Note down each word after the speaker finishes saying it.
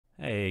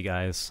Hey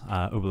guys,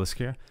 Obelisk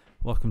here.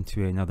 Welcome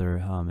to another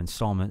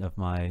installment of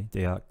my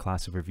DAoC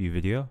class overview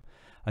video.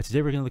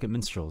 Today we're going to look at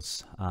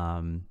Minstrels.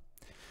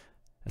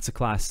 It's a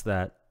class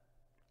that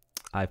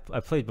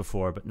I've played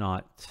before, but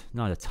not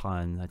a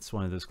ton. It's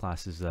one of those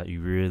classes that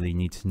you really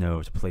need to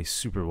know to play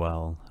super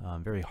well.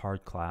 Very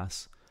hard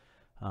class,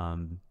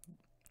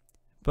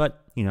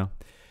 but you know,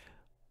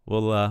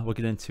 we'll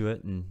get into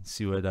it and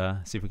see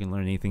if we can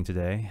learn anything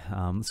today.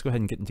 Let's go ahead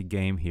and get into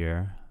game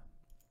here.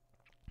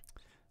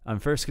 I'm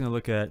first going to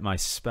look at my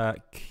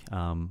spec,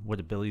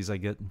 what abilities I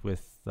get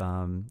with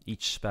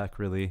each spec,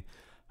 really.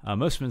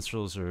 Most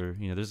minstrels are,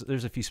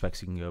 there's a few specs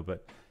you can go,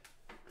 but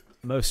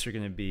most are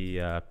going to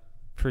be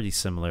pretty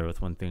similar with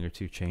one thing or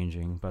two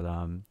changing. But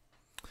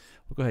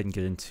we'll go ahead and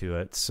get into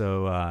it.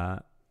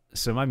 So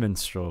my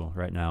minstrel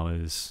right now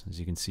is, as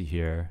you can see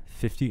here,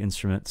 50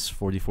 instruments,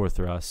 44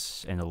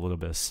 thrusts, and a little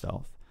bit of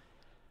stealth.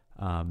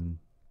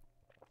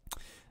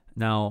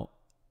 Now,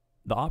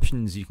 the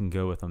options you can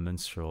go with a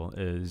minstrel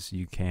is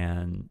you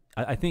can,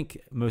 I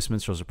think most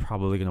minstrels are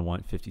probably going to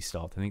want 50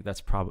 stealth. I think that's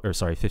probably, or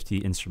sorry, 50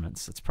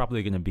 instruments. That's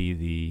probably going to be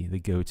the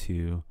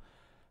go-to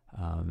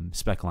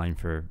spec line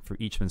for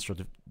each minstrel,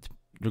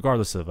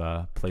 regardless of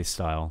play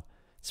style.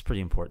 It's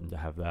pretty important to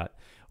have that.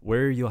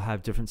 Where you'll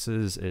have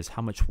differences is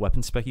how much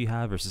weapon spec you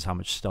have versus how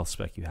much stealth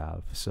spec you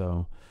have.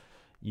 So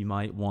you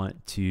might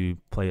want to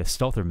play a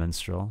stealther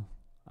minstrel,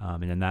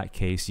 and in that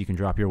case, you can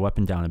drop your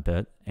weapon down a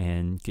bit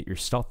and get your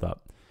stealth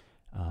up.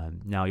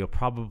 Now you'll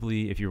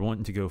probably, if you're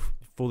wanting to go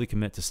fully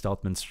commit to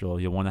stealth minstrel,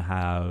 you'll want to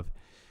have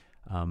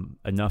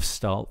enough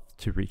stealth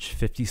to reach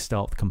 50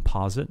 stealth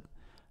composite.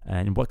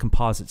 And what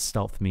composite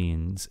stealth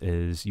means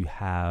is you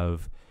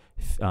have,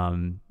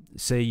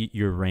 say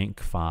you're rank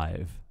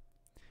 5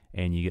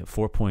 and you get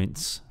 4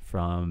 points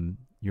from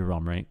your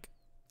realm rank,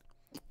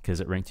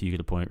 because at rank 2 you get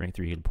a point, rank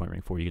 3 you get a point,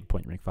 rank 4 you get a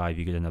point, rank 5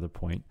 you get another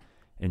point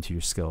into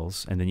your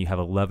skills, and then you have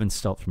 11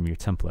 stealth from your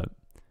template.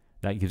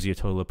 That gives you a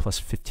total of plus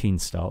 15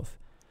 stealth.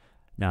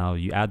 Now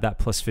you add that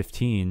plus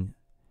 15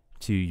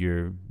 to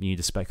you need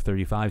to spec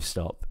 35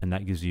 stealth, and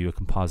that gives you a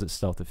composite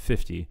stealth of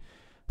 50.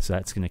 So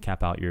that's going to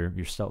cap out your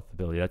stealth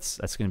ability. That's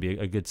going to be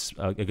a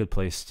good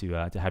place to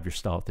have your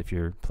stealth if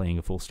you're playing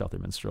a full stealther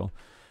minstrel.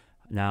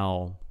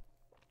 Now,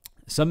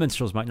 some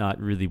minstrels might not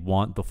really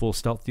want the full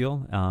stealth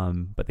deal,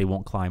 but they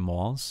won't climb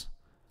walls.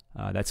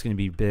 That's going to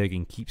be big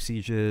in keep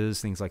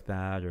sieges, things like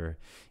that, or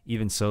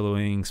even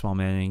soloing, small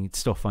manning. It's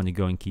still fun to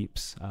go in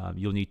keeps.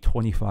 You'll need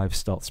 25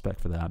 stealth spec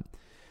for that.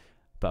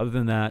 But other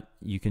than that,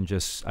 you can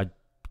just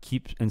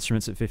keep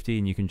instruments at 50,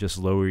 and you can just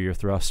lower your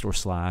thrust or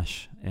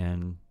slash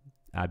and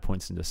add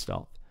points into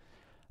stealth.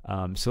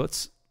 So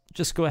let's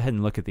just go ahead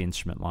and look at the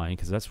instrument line,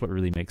 because that's what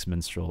really makes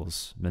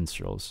minstrels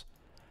minstrels.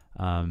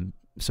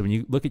 So when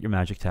you look at your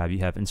magic tab, you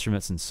have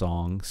instruments and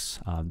songs.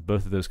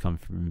 Both of those come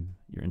from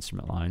your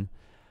instrument line.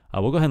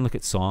 We'll go ahead and look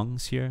at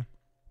songs here.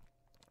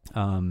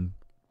 Probably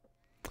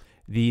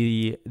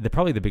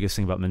the biggest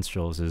thing about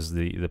minstrels is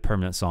the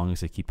permanent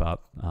songs they keep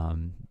up.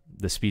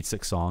 The speed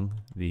 6 song,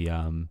 the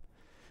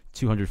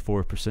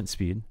 204%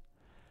 speed.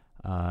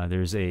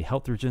 There's a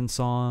health regen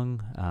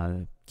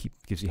song,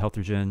 gives you health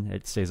regen.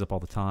 It stays up all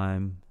the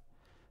time.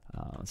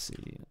 Let's see,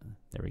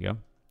 there we go.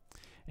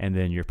 And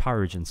then your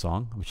power regen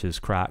song, which is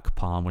crack,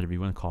 palm, whatever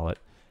you want to call it.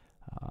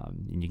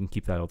 And you can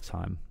keep that all the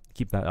time.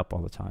 Keep that up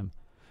all the time.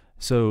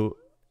 So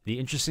the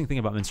interesting thing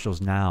about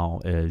minstrels now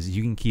is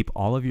you can keep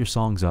all of your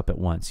songs up at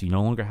once. You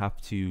no longer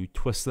have to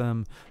twist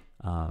them,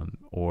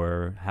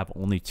 or have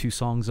only 2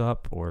 songs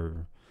up,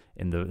 or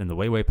in the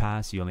way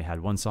pass you only had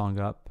 1 song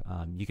up.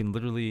 You can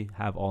literally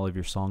have all of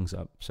your songs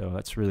up, so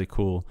that's really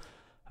cool.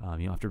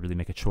 You don't have to really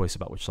make a choice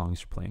about which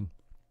songs you're playing.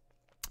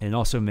 And it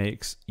also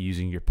makes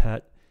using your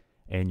pet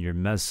and your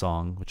mez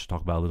song, which we'll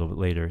talk about a little bit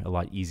later, a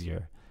lot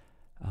easier.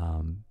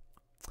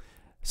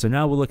 So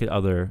now we'll look at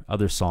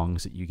other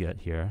songs that you get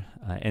here,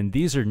 and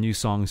these are new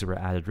songs that were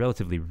added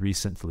relatively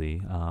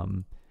recently.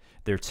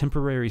 They're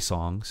temporary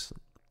songs.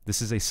 This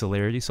is a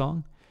celerity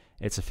song.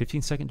 It's a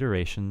 15-second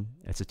duration.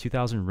 It's a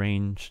 2,000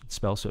 range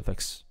spell, so it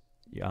affects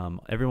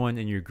everyone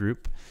in your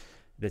group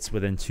that's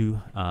within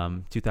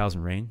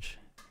 2,000 range.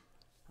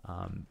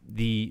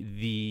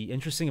 The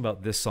interesting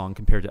about this song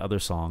compared to other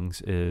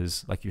songs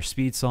is, like, your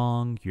speed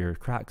song, your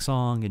crack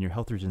song, and your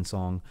health regen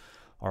song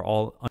are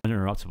all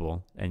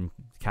uninterruptible and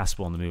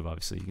castable on the move.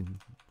 Obviously, you can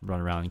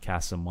run around and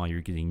cast them while you're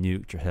getting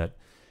nuked or hit.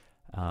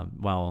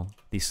 While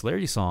the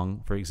celerity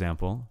song, for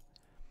example,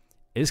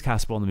 is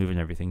castable on the move and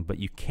everything, but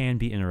you can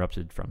be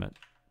interrupted from it.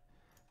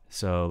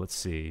 So let's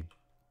see.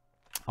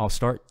 I'll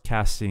start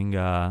casting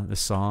this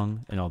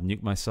song, and I'll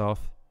nuke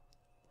myself.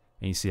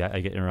 And you see I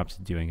get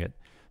interrupted doing it.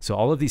 So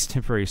all of these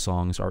temporary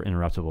songs are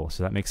interruptible,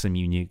 so that makes them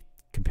unique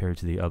compared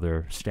to the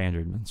other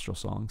standard minstrel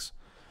songs.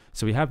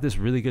 So we have this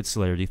really good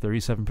celerity,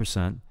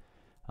 37%.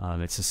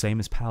 It's the same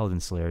as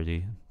paladin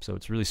celerity, so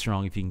it's really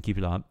strong if you can keep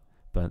it up,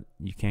 but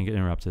you can get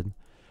interrupted.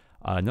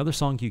 Another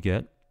song you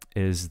get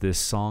is this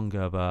song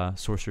of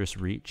Sorceress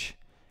Reach,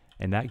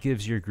 and that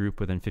gives your group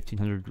within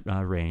 1500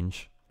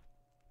 range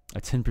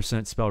a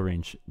 10% spell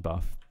range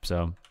buff.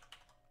 So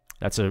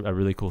That's a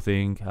really cool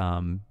thing.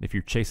 If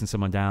you're chasing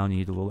someone down, you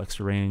need a little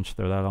extra range,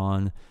 throw that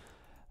on.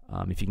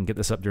 If you can get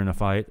this up during a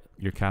fight,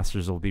 your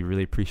casters will be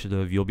really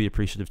appreciative. You'll be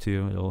appreciative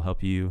too. It'll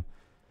help you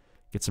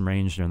get some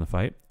range during the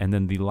fight. And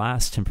then the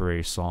last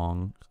temporary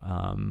song,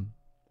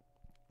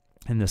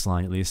 in this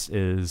line at least,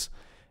 is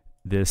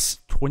this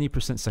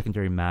 20%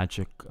 secondary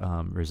magic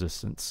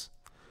resistance.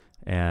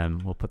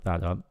 And we'll put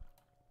that up.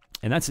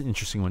 And that's an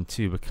interesting one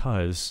too,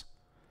 because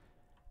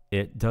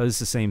it does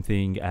the same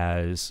thing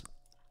as,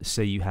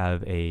 say you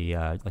have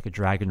a like a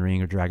dragon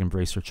ring or dragon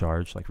bracer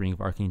charge, like Ring of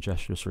Arcane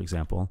Gestures, for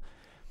example.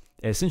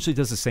 It essentially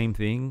does the same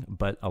thing,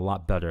 but a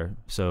lot better.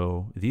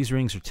 So these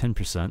rings are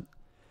 10%,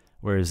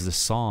 whereas the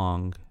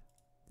song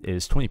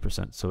is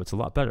 20%, so it's a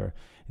lot better.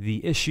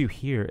 The issue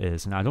here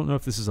is, and I don't know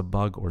if this is a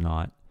bug or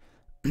not,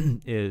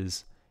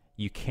 is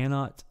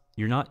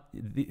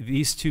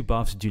these two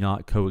buffs do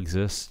not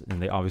coexist,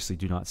 and they obviously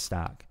do not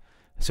stack.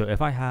 So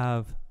if I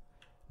have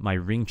my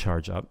ring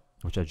charge up,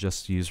 which I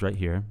just used right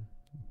here,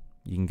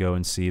 you can go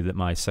and see that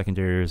my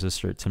secondary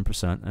resistor at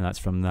 10%, and that's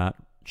from that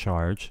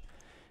charge.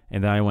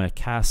 And then I want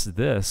to cast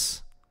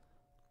this.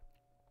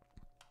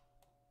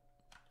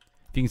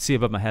 If you can see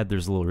above my head,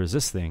 there's a little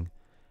resist thing,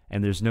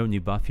 and there's no new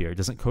buff here. It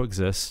doesn't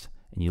coexist.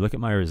 And you look at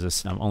my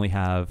resist, and I only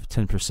have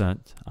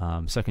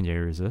 10%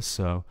 secondary resist,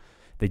 so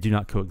they do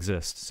not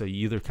coexist. So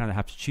you either kind of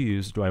have to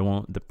choose, do I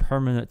want the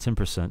permanent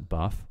 10%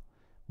 buff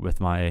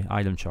with my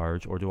item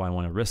charge, or do I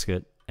want to risk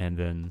it and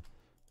then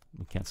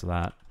cancel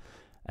that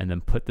and then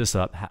put this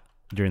up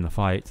during the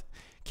fight?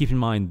 Keep in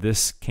mind,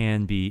 this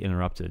can be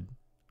interrupted,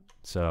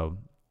 so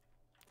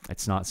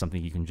it's not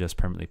something you can just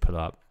permanently put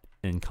up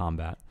in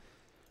combat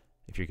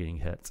if you're getting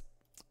hit.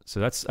 So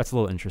that's a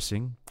little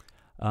interesting.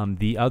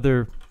 The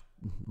other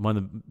one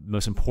of the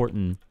most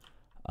important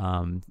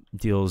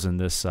deals in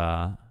this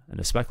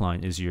spec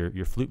line is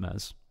your flute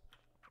mez.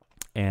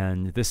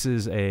 And this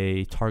is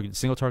a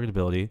single target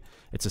ability.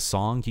 It's a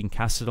song. You can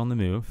cast it on the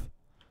move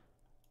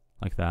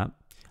like that.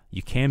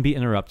 You can be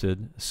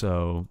interrupted,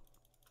 so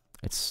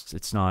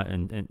it's not,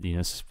 and you know,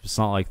 it's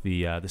not like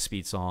the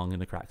speed song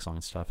and the crack song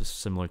and stuff. It's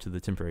similar to the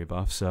temporary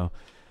buff. So,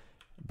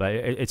 but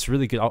it's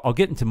really good. I'll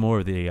get into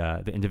more of the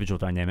individual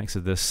dynamics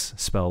of this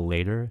spell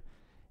later.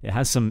 It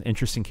has some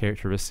interesting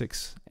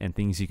characteristics and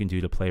things you can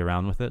do to play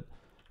around with it.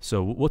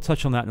 So we'll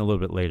touch on that in a little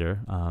bit later,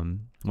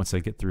 once I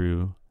get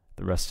through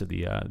the rest of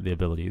the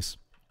abilities.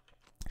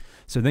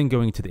 So then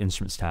going to the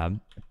instruments tab,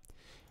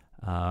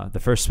 the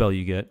first spell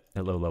you get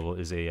at low level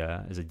is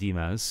a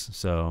demez.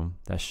 So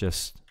that's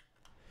just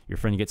your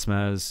friend gets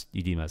mez,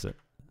 you demez it.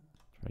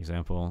 For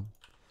example,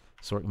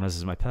 Sork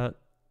mezes my pet,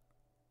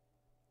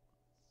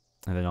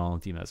 and then I'll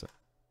demez it.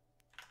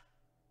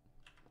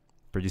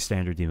 Pretty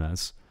standard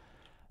demez.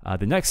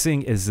 The next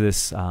thing is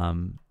this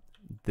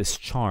this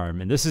charm,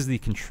 and this is the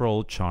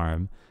controlled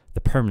charm,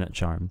 the permanent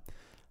charm.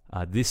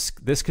 This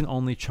can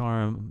only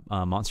charm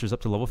monsters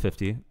up to level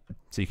 50,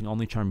 so you can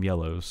only charm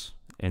yellows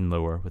and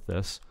lower with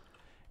this,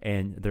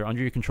 and they're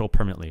under your control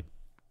permanently.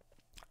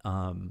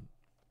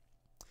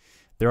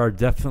 There are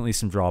definitely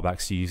some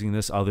drawbacks to using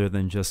this, other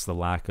than just the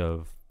lack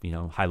of, you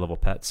know, high level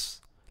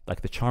pets.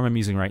 Like the charm I'm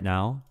using right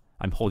now,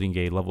 I'm holding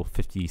a level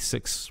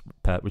 56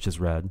 pet, which is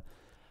red.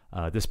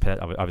 This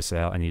pet, obviously,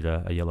 I need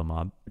a yellow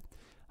mob.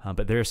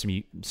 But there are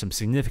some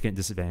significant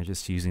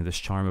disadvantages to using this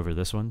charm over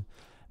this one.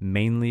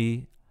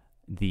 Mainly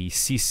the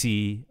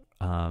CC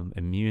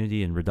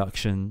immunity and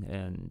reduction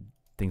and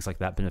things like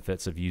that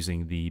benefits of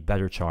using the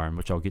better charm,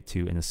 which I'll get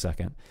to in a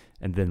second.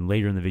 And then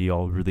later in the video,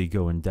 I'll really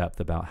go in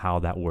depth about how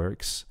that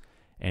works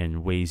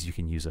and ways you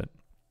can use it.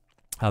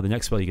 The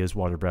next spell you get is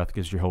Water Breath,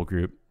 gives your whole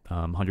group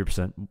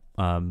 100%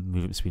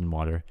 movement speed in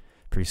water.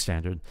 Pretty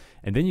standard.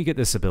 And then you get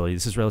this ability.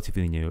 This is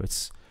relatively new.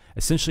 It's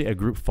essentially a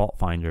group fault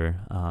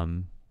finder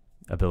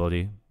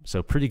ability.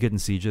 So pretty good in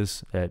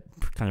sieges. It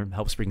kind of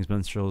helps bring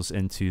minstrels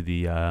into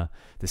the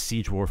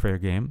siege warfare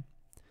game.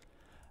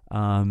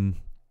 Now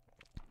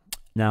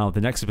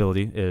the next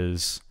ability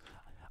is,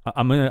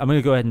 I'm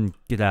gonna go ahead and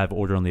get out of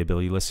order on the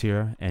ability list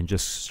here and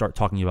just start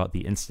talking about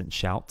the instant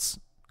shouts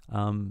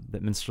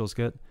that minstrels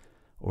get,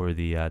 or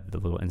the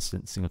little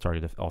instant single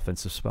target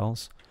offensive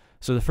spells.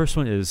 So the first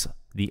one is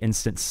the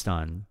instant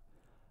stun.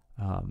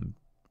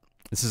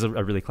 This is a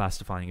really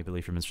class-defining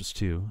ability for minstrels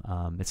too.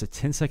 It's a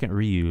 10-second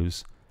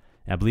reuse,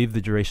 and I believe the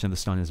duration of the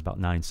stun is about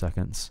 9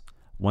 seconds.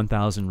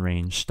 1,000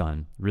 range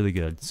stun, really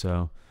good.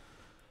 So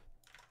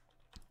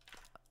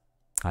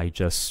I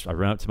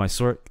run up to my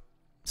Sork,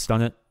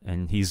 stun it,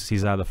 and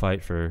he's out of the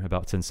fight for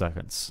about 10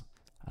 seconds.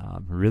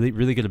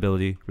 Really good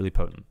ability, really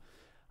potent.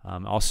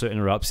 Also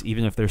interrupts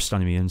even if they're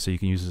stun immune, so you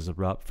can use it as a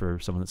rup for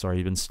someone that's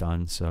already been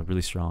stunned. So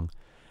really strong.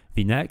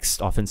 The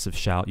next offensive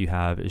shout you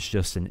have is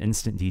just an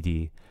instant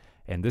DD,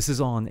 and this is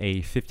on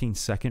a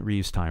 15-second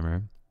reuse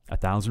timer,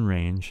 1,000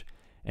 range,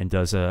 and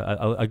does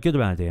a good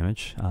amount of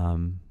damage.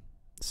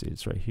 Let's see,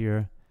 it's right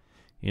here.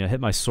 You know, hit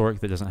my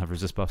Sork that doesn't have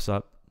resist buffs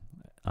up,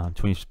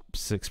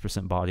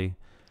 26% body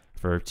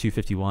for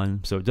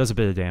 251, so it does a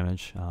bit of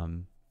damage.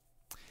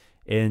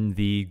 In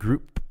the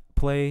group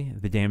play,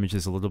 the damage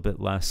is a little bit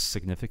less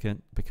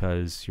significant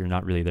because you're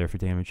not really there for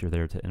damage, you're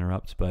there to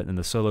interrupt. But in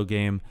the solo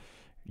game,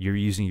 you're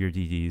using your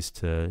DDs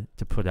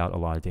to put out a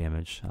lot of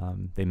damage.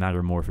 They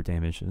matter more for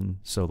damage in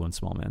solo and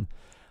small man.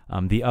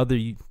 The other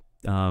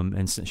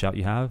instant shout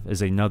you have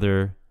is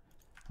another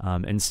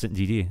instant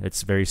DD.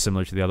 It's very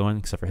similar to the other one,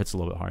 except for hits a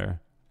little bit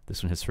higher.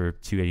 This one hits for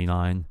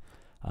 289.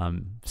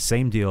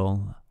 Same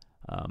deal,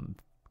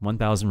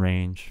 1000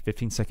 range,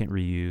 15-second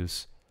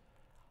reuse.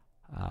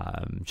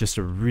 Just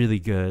a really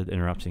good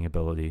interrupting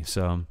ability.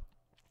 So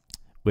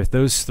with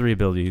those 3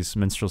 abilities,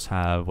 Minstrels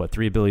have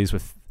 3 abilities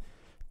with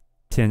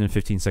 10 and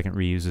 15-second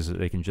reuses that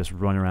they can just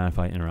run around and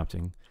fight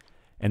interrupting.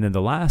 And then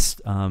the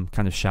last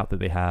kind of shout that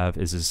they have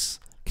is this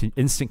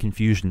instant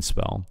confusion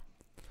spell.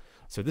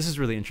 So this is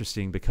really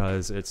interesting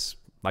because it's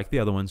like the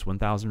other ones,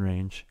 1000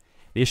 range.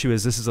 The issue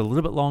is this is a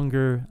little bit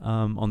longer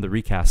on the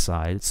recast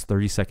side. It's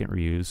 30-second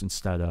reuse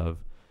instead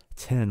of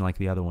 10 like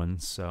the other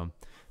ones. So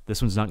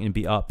this one's not going to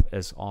be up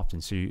as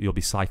often, so you'll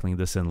be cycling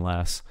this in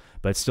less,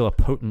 but it's still a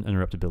potent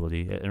interrupt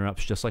ability. It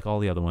interrupts just like all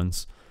the other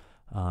ones.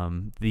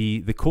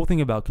 The cool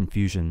thing about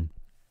confusion,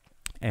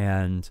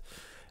 and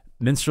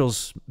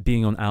Minstrels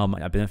being on Owl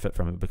might benefit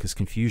from it, because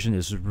confusion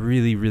is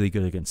really, really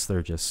good against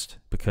Thurgist,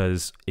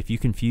 because if you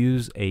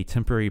confuse a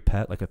temporary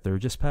pet like a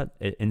Thurgist pet,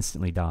 it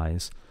instantly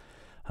dies.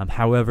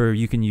 However,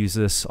 you can use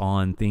this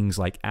on things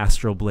like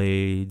Astral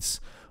Blades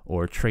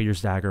or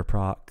Trader's Dagger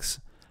procs,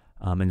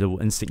 and it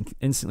will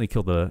instantly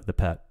kill the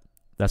pet.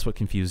 That's what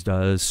Confuse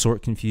does.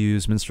 Sort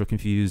Confuse, Minstrel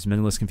Confuse,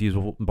 Minimalist Confuse,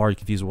 Bard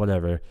Confuse,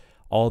 whatever.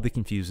 All the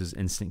confuses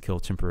instant kill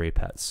temporary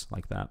pets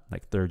like that,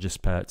 like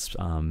Thurgist pets,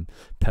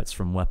 pets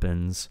from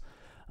weapons,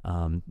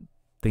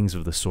 things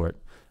of the sort.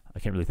 I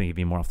can't really think of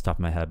any more off the top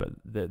of my head, but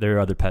there are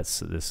other pets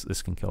that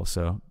this can kill.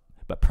 So,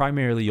 but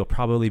primarily you'll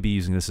probably be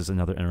using this as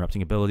another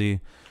interrupting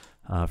ability.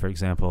 For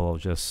example, I'll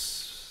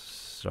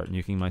just start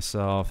nuking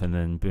myself, and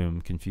then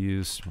boom,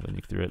 confuse. I'll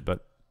nuke through it,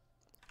 but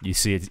you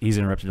see he's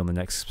interrupted on the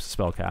next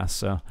spell cast.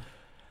 So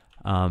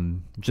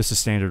just a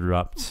standard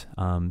interrupt.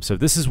 So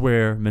this is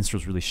where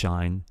Minstrels really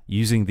shine,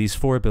 using these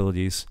 4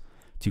 abilities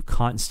to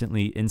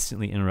constantly,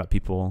 instantly interrupt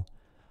people,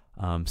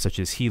 such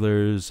as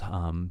healers,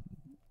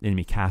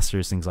 enemy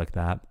casters, things like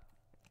that.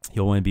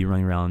 You'll want to be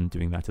running around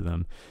doing that to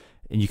them.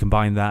 And you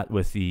combine that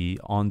with the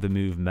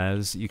on-the-move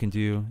mez that you can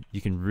do,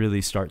 you can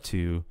really start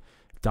to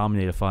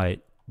dominate a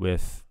fight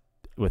with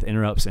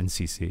interrupts and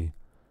CC.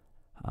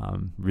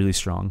 Really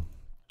strong.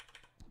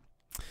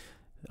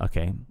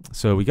 Okay,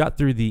 so we got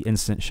through the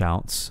instant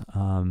shouts.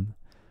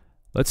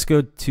 Let's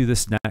go to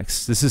this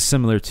next. This is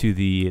similar to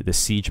the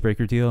Siege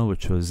Breaker deal,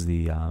 which was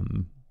the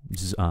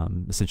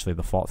essentially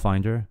the fault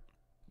finder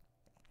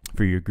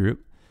for your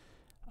group.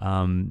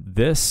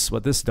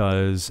 What this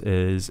does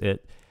is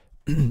it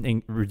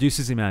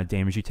reduces the amount of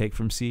damage you take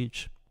from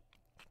siege,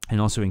 and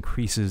also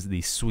increases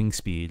the swing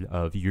speed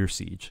of your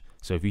siege.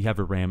 So if you have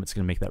a ram, it's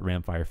going to make that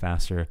ram fire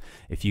faster.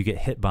 If you get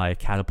hit by a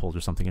catapult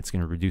or something, it's going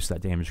to reduce that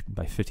damage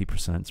by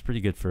 50%. It's pretty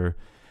good for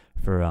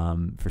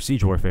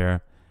siege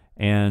warfare,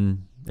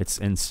 and it's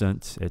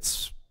instant.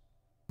 It's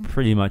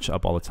pretty much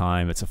up all the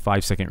time. It's a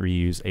 5-second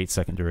reuse,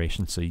 8-second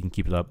duration, so you can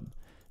keep it up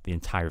the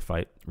entire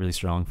fight. Really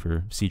strong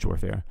for siege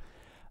warfare.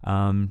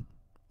 Other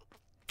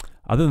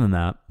than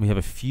that, we have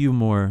a few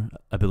more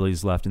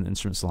abilities left in the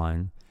instruments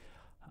line.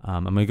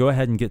 I'm going to go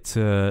ahead and get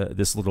to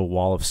this little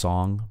wall of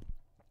song.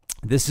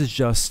 This is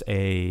just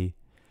a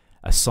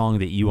song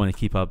that you want to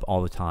keep up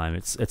all the time.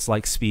 It's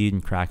like speed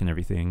and crack and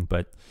everything,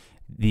 but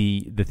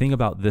the thing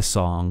about this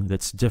song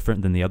that's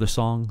different than the other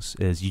songs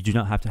is you do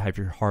not have to have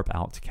your harp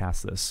out to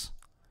cast this.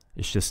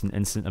 It's just an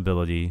instant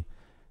ability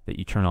that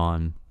you turn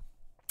on,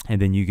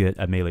 and then you get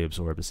a melee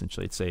absorb.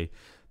 Essentially, it's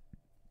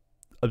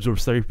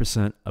absorbs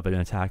 30% of an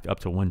attack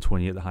up to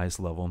 120 at the highest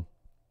level,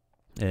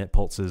 and it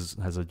pulses,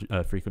 has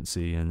a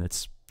frequency, and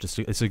it's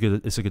a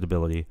good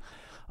ability.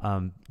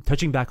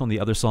 Touching back on the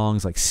other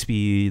songs like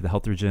Speed, the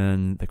Health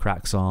Regen, the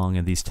Crack song,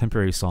 and these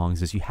temporary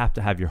songs, is you have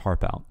to have your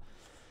harp out.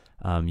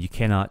 You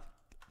cannot,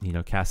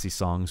 cast these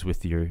songs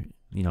with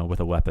with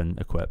a weapon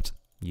equipped.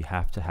 You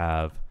have to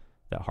have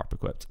that harp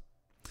equipped.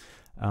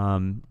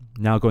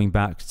 Now going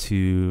back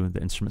to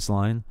the instruments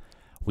line,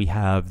 we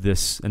have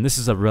this, and this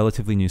is a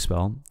relatively new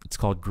spell. It's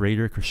called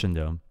Greater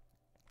Crescendo.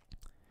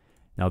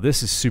 Now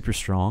this is super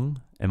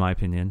strong, in my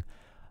opinion.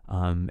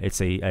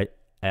 It's a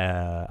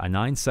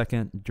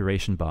 9-second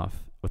duration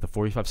buff with a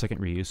 45-second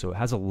reuse, so it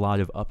has a lot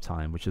of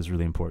uptime, which is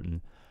really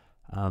important.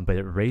 But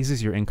it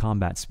raises your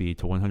in-combat speed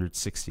to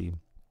 160.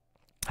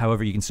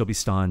 However, you can still be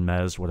stunned,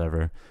 mezzed,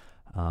 whatever,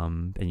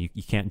 and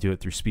you can't do it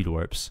through speed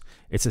warps.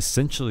 It's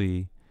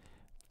essentially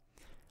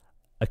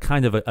a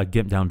kind of a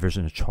gimp down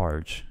version of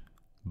Charge,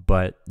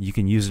 but you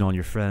can use it on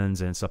your friends,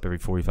 and it's up every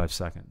 45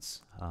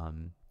 seconds.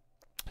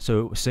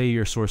 So say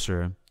your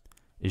sorcerer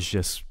is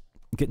just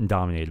getting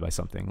dominated by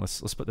something.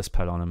 Let's put this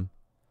pet on him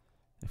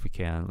if we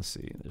can. Let's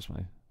see. There's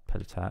my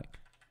pet attack.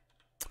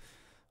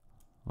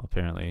 Well,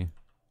 apparently.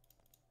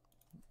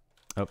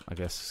 Oh, I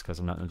guess because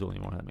I'm not in a duel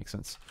anymore. That makes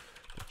sense.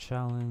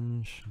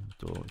 Challenge.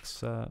 Duel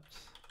accept.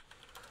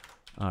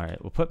 All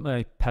right. We'll put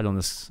my pet on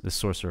this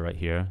sorcerer right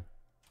here.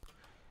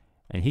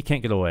 and he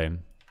can't get away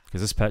because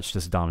this pet's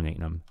just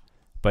dominating him.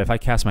 But if I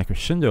cast my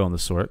Crescendo on the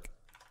Sork,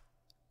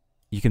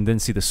 you can then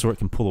see the Sork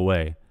can pull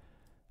away.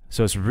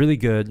 So it's really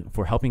good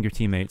for helping your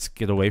teammates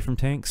get away from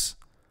tanks,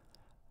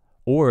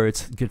 or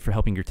it's good for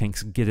helping your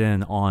tanks get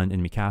in on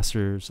enemy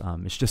casters.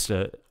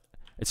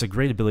 It's a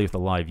great ability with a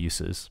lot of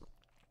uses.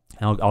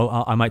 And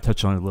I might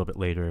touch on it a little bit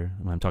later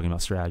when I'm talking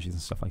about strategies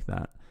and stuff like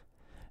that.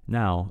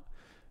 Now,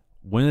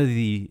 one of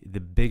the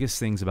biggest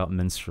things about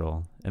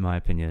Minstrel, in my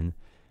opinion,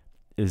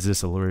 is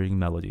this alluring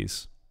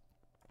melodies.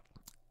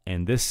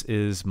 And this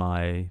is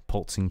my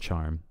pulsing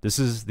charm. This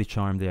is the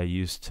charm that I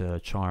use to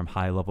charm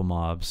high-level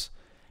mobs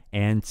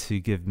and to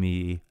give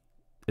me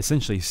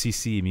essentially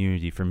CC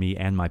immunity for me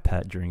and my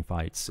pet during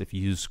fights if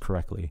used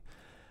correctly.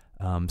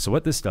 So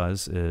what this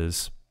does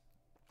is,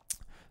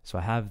 so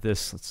I have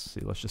this,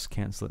 let's just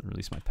cancel it and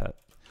release my pet.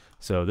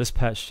 So this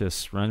pet's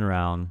just running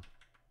around,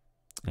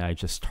 and I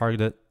just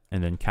target it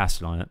and then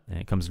cast it on it, and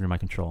it comes under my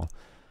control.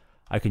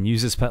 I can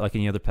use this pet like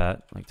any other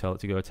pet, like tell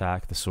it to go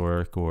attack the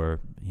Sork, or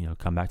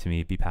come back to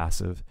me, be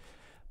passive.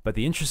 But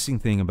the interesting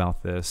thing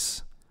about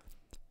this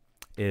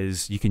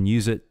is you can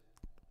use it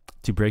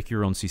to break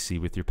your own CC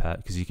with your pet,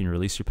 because you can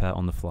release your pet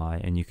on the fly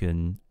and you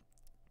can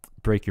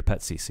break your pet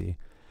CC.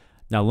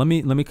 Now let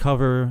me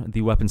cover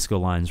the weapon skill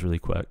lines really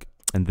quick,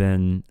 and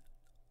then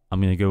I'm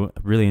going to go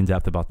really in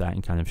depth about that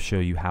and kind of show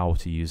you how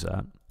to use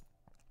that.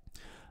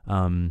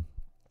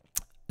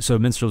 So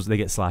Minstrels, they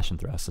get Slash and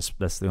Thrust.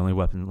 That's the only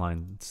weapon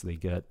lines they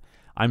get.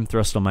 I'm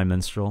Thrust on my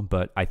Minstrel,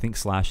 but I think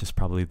Slash is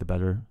probably the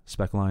better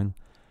spec line.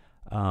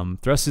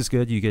 Thrust is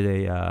good. You get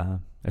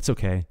it's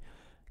okay.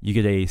 You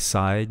get a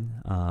side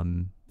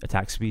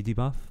attack speed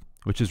debuff,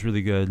 which is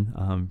really good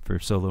for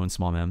solo and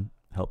small man.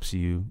 Helps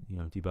you,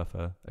 debuff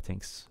a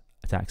tank's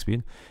attack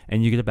speed.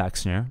 And you get a back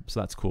snare, so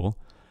that's cool.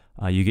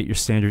 You get your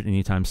standard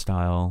anytime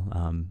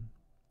style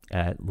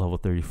at level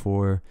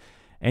 34.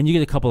 And you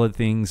get a couple of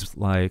things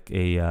like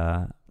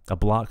a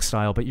block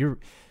style, but you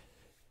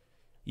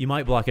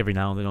might block every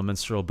now and then on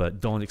Minstrel, but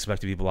don't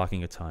expect to be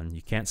blocking a ton.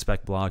 You can't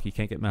spec block, you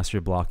can't get mastery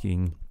of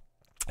blocking.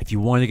 If you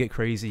want to get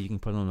crazy, you can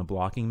put on a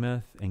blocking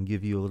myth and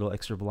give you a little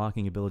extra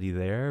blocking ability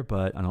there,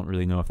 but I don't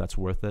really know if that's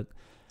worth it.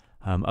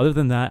 Other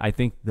than that, I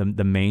think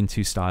the main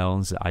two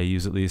styles that I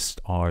use at least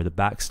are the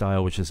back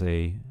style, which is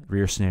a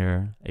rear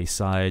snare, a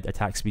side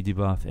attack speed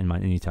debuff, and my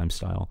anytime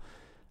style.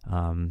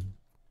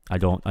 I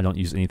don't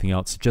use anything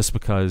else, just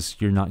because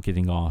you're not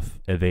getting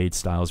off evade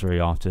styles very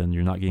often.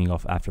 You're not getting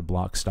off after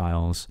block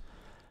styles.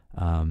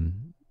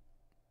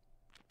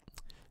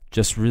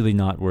 Just really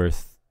not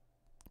worth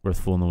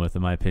fooling with,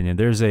 in my opinion.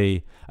 There's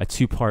a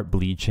 2-part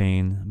bleed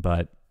chain,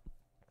 but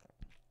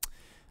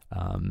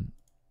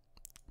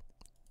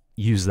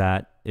use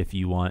that if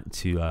you want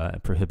to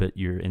prohibit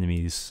your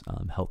enemy's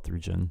health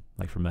regen,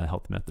 like from a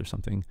health myth or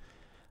something.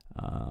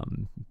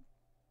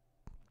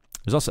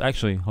 There's also,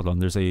 actually, hold on,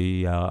 there's a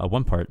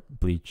 1-part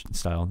bleed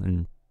style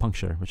in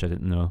Puncture, which I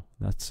didn't know.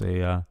 That's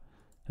a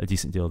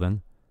decent deal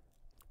then,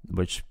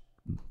 which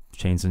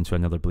chains into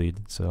another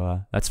bleed.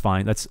 So that's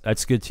fine.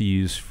 That's good to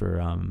use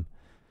for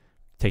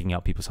taking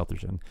out people's health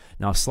regen.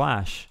 Now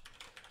Slash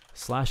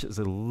is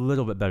a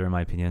little bit better in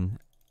my opinion.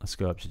 Let's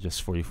go up to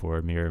just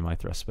 44, mirror my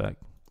thrust spec.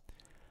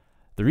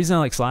 The reason I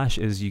like Slash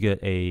is you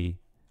get a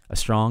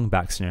strong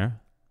back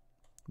snare,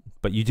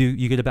 but you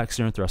get a back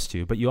snare and thrust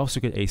too, but you also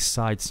get a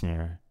side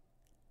snare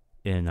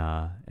in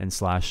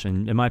Slash.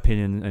 And in my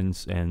opinion,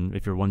 and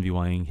if you're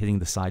 1v1ing, hitting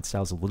the side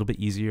style is a little bit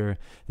easier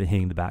than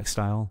hitting the back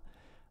style,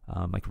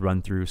 like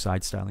run through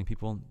side styling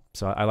people.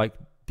 So I like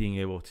being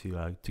able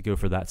to go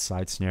for that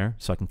side snare,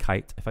 so I can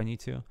kite if I need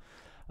to.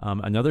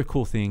 Another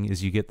cool thing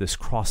is you get this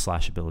cross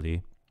slash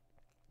ability,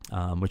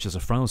 which is a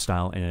frontal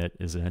style, and it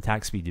is an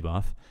attack speed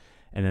debuff,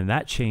 and then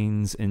that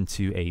chains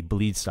into a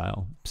bleed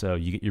style. So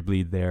you get your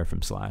bleed there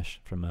from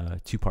Slash, from a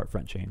 2-part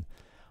front chain.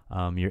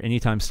 Your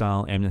anytime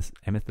style,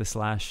 Amethyst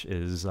Slash,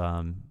 is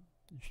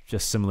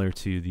just similar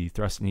to the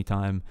Thrust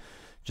Anytime,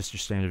 just your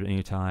standard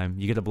anytime.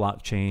 You get a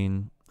block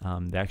chain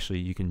that actually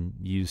you can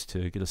use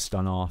to get a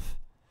stun off.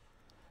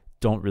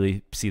 Don't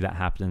really see that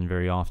happening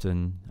very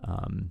often,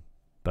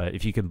 but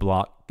if you can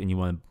block and you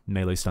want to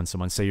melee stun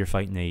someone, say you're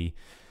fighting a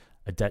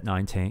Det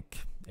 9 tank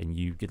and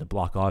you get a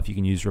block off, you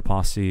can use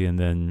Riposte and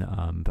then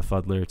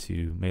Befuddler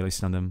to melee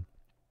stun them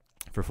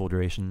for full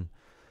duration.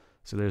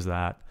 So there's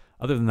that.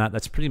 Other than that,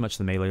 that's pretty much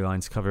the melee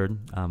lines covered.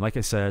 Like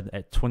I said,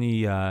 at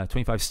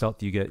 25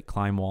 stealth, you get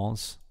climb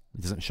walls.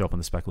 It doesn't show up on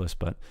the spec list,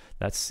 but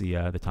that's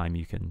the time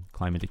you can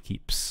climb into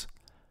keeps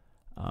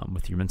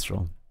with your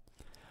Minstrel.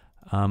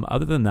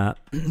 Other than that,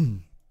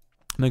 I'm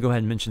going to go ahead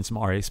and mention some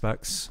RA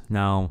specs.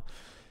 Now,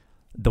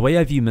 the way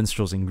I view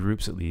Minstrels in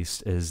groups, at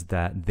least, is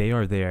that they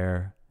are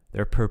there.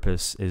 Their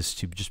purpose is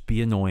to just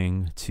be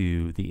annoying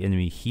to the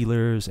enemy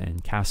healers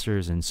and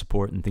casters and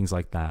support and things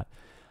like that.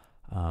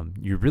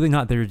 You're really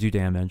not there to do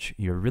damage.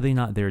 You're really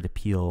not there to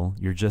peel.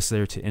 You're just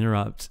there to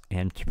interrupt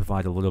and to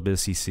provide a little bit of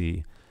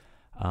CC.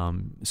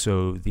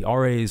 So the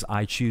RAs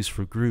I choose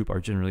for group are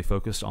generally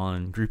focused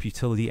on group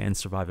utility and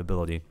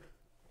survivability.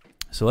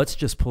 So let's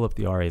just pull up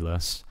the RA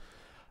list.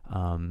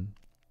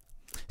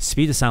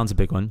 Speed of sound's a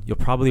big one. You'll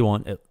probably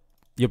want it.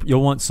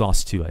 You'll want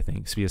sauce 2, I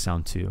think. Speed of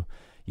sound 2.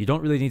 You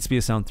don't really need speed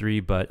of sound 3,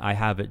 but I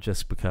have it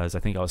just because I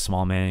think I was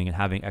small manning, and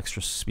having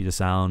extra speed of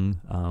sound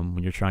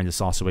when you're trying to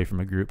sauce away from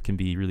a group can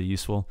be really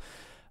useful.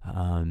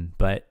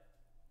 But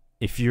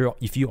if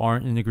you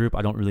aren't in a group,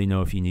 I don't really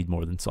know if you need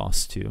more than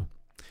sauce 2,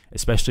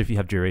 especially if you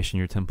have duration in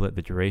your template.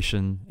 The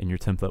duration in your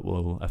template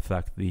will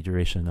affect the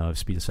duration of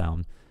speed of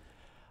sound.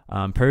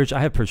 Purge,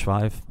 I have Purge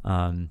 5.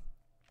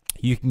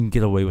 You can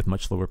get away with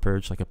much lower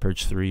Purge, like a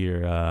Purge 3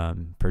 or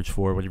Purge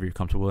 4, whatever you're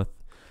comfortable with.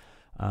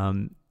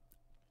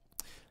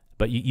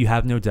 But you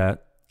have no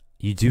debt.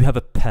 You do have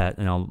a pet,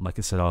 and like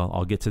I said,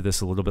 I'll get to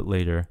this a little bit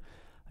later.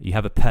 You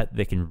have a pet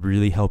that can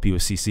really help you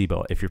with CC,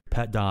 but if your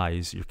pet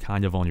dies, you're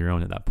kind of on your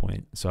own at that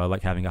point. So I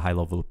like having a high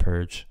level of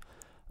Purge.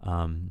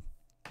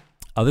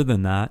 Other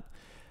than that,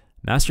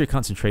 Mastery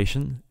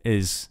Concentration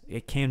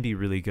it can be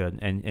really good,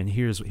 and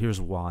here's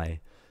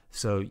why.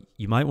 So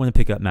you might want to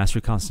pick up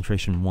Mastery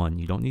Concentration 1.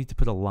 You don't need to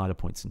put a lot of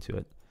points into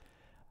it.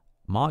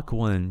 Mach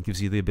 1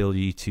 gives you the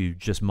ability to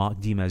just Mach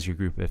demez your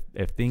group.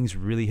 If things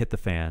really hit the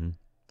fan,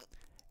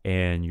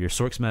 and your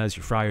Sork's mez,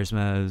 your Friar's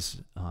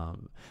mez,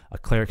 a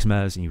Cleric's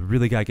mez, and you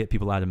really got to get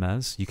people out of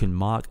mez, you can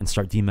Mach and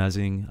start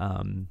demezing,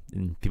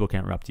 and people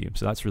can't interrupt you.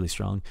 So that's really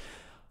strong.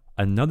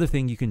 Another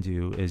thing you can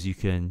do is you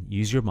can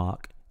use your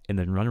Mach and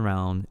then run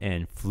around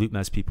and flute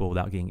mez people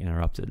without getting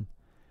interrupted.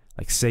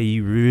 Like, say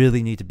you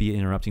really need to be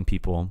interrupting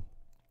people,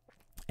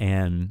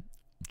 and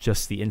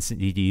just the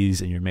instant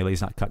DDs and your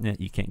melee's not cutting it,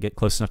 you can't get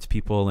close enough to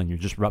people, and you're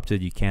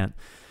disrupted, you can't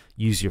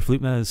use your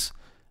flute mez,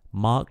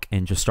 Mach,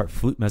 and just start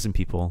flute mezzing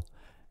people.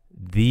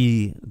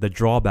 The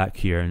drawback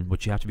here, and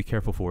what you have to be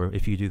careful for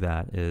if you do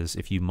that, is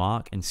if you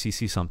Mach and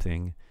CC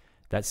something,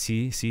 that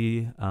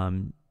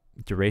CC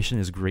duration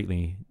is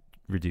greatly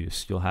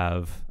reduced. You'll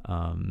have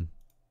I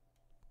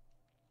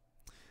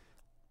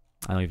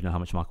don't even know how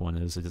much Mach 1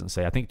 is. It doesn't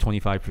say. I think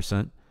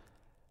 25%.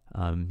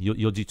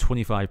 You'll do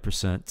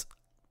 25%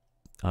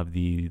 of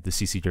the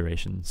CC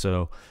duration.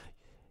 So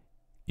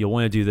you'll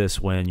want to do this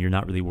when you're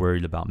not really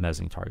worried about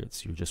mezzing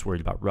targets. You're just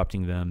worried about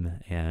rupting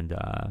them and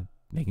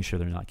making sure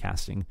they're not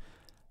casting.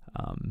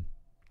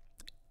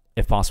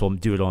 If possible,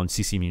 do it on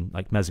CC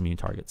like mez immune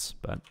targets,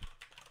 but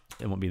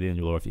it won't be the end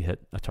of the lore if you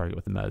hit a target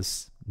with a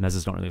mez.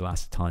 Mezes don't really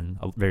last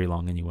very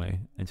long anyway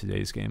in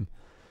today's game.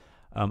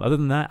 Other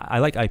than that, I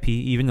like IP,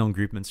 even on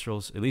group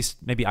minstrels. At least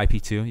maybe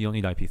IP2. You don't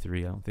need IP3,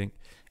 I don't think.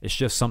 It's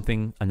just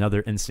something,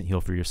 another instant heal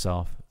for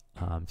yourself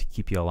to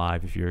keep you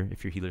alive if your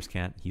healers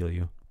can't heal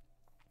you.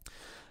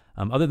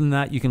 Other than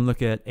that, you can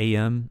look at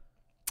AM.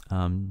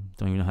 Don't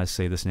even know how to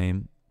say this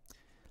name.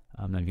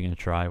 I'm not even going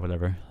to try,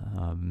 whatever.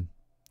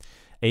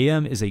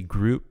 AM is a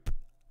group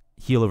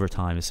heal over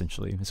time,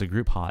 essentially. It's a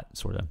group hot,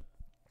 sort of.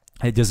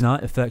 It does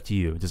not affect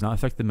you. It does not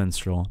affect the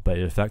minstrel, but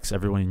it affects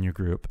everyone in your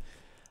group.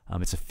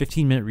 It's a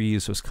 15-minute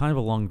reuse, so it's kind of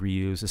a long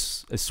reuse.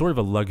 It's sort of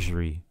a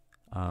luxury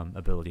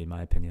ability, in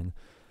my opinion.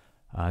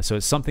 So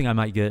it's something I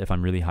might get if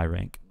I'm really high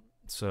rank.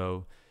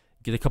 So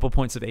get a couple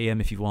points of AM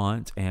if you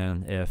want,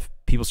 and if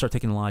people start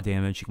taking a lot of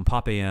damage, you can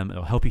pop AM.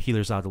 It'll help your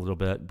healers out a little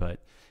bit, but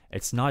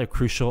it's not a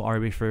crucial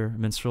RA for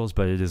minstrels,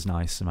 but it is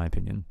nice, in my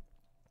opinion.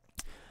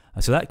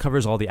 So that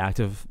covers all the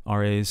active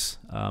RAs.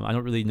 I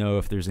don't really know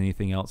if there's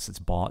anything else that's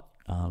bought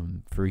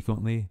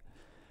frequently.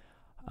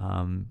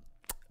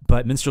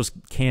 But minstrels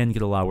can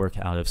get a lot of work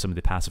out of some of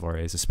the passive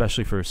RAs,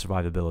 especially for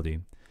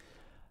survivability.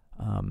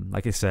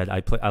 Like I said,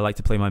 I like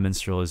to play my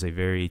minstrel as a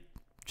very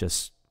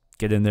just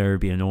get in there,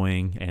 be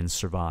annoying, and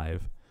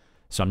survive.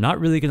 So I'm not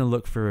really going to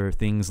look for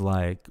things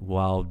like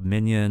wild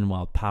minion,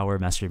 wild power,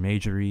 mastery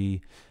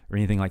magery, or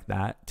anything like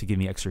that to give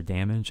me extra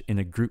damage in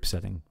a group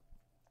setting.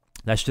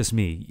 That's just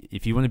me.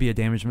 If you want to be a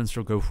damage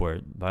minstrel, go for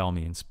it, by all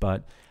means.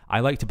 But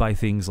I like to buy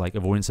things like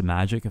avoidance of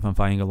magic if I'm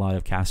fighting a lot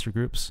of caster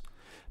groups.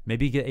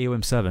 Maybe get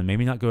AOM 7.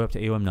 Maybe not go up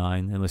to AOM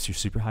 9 unless you're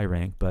super high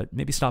rank, but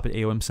maybe stop at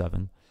AOM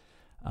 7.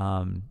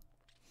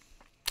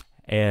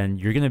 And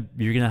you're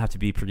gonna have to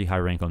be pretty high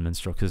rank on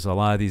Minstrel because a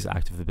lot of these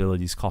active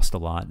abilities cost a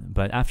lot.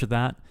 But after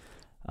that,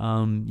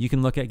 you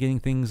can look at getting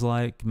things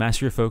like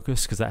Master Your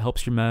Focus because that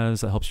helps your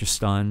mez, that helps your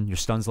stun. Your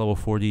stun's level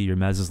 40, your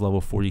mez is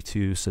level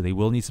 42, so they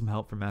will need some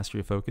help from Master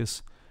Your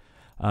Focus.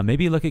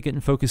 Maybe look at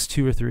getting Focus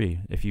 2 or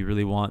 3 if you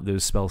really want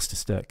those spells to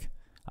stick.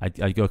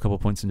 I'd go a couple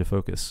points into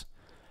Focus.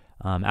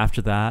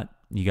 After that,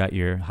 you got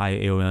your high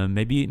AOM,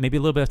 maybe a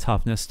little bit of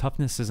Toughness.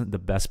 Toughness isn't the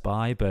best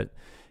buy, but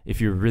if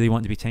you really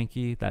want to be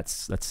tanky,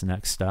 that's the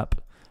next step.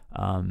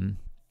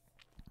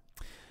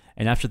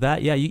 And after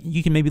that, yeah,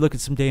 you can maybe look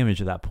at some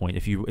damage at that point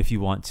if you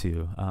want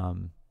to,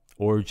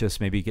 or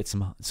just maybe get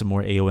some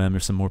more AOM or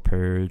some more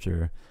Purge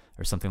or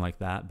something like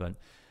that. But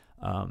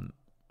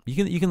you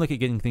can look at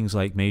getting things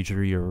like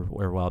Magery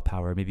or Wild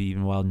Power, maybe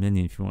even Wild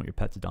Minion if you want your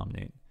pet to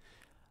dominate.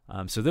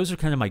 So those are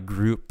kind of my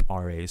group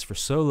RAs. For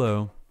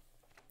solo,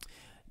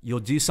 you'll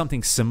do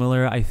something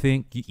similar, I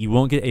think. You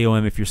won't get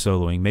AOM if you're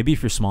soloing. Maybe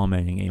if you're small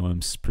manning,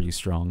 AOM's pretty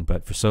strong,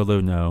 but for solo,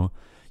 no.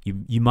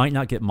 You might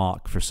not get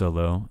Mock for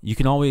solo. You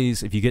can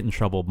always, if you get in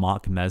trouble,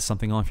 Mock mez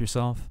something off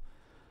yourself,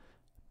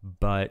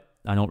 but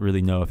I don't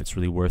really know if it's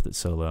really worth it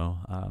solo.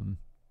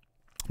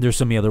 There's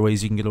so many other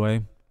ways you can get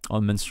away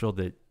on Minstrel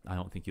that I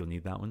don't think you'll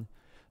need that one.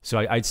 So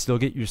I'd still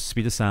get your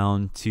speed of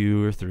sound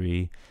 2 or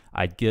 3.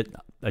 I'd get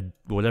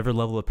whatever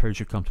level of purge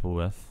you're comfortable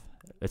with.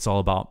 It's all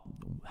about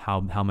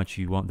how much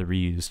you want the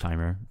reuse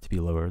timer to be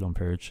lowered on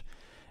purge.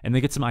 And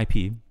then get some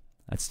IP.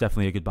 That's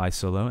definitely a good buy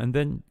solo. And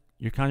then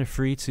you're kind of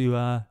free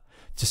to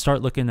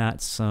start looking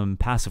at some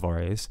passive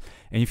RAs.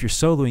 And if you're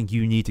soloing,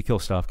 you need to kill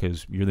stuff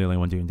because you're the only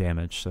one doing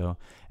damage. So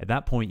at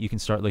that point, you can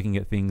start looking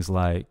at things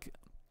like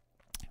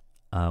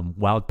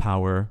Wild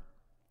Power.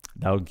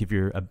 That'll give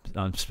your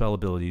spell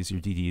abilities, your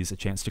DDs, a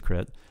chance to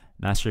crit.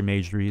 Master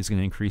Magery is going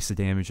to increase the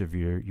damage of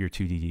your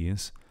 2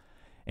 DDs.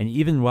 And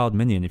even Wild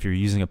Minion, if you're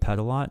using a pet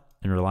a lot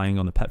and relying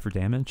on the pet for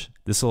damage,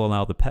 this will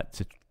allow the pet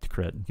to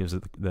crit. It gives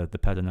the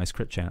pet a nice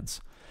crit chance.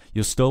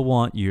 You'll still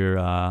want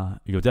you'll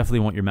definitely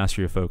want your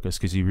Mastery of Focus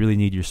because you really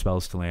need your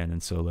spells to land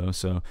in solo.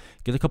 So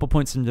get a couple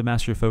points into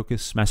Mastery of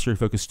Focus. Mastery of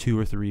Focus 2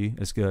 or 3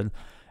 is good.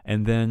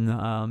 And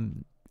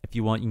then if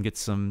you want, you can get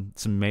some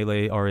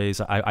melee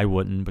RAs. I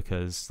wouldn't,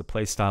 because the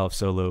play style of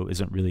solo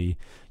isn't really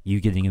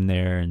you getting in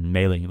there and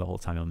meleeing the whole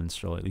time on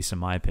Minstrel, at least in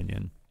my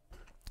opinion.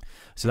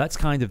 So that's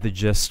kind of the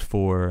gist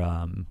for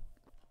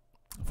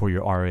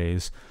your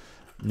RAs.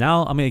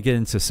 Now I'm going to get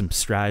into some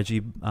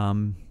strategy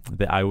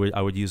that I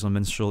would use on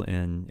Minstrel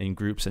in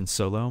groups and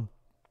solo.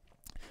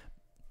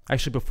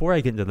 Actually, before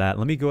I get into that,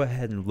 let me go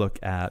ahead and look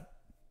at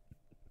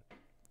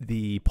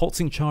the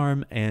Pulsing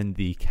Charm and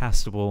the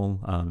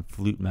castable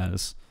Flute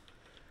Mez.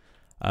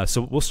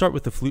 So we'll start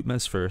with the Flute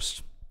Mez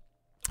first.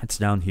 It's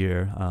down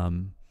here.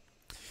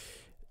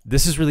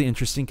 This is really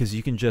interesting because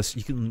you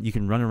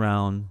can run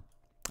around.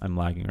 I'm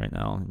lagging right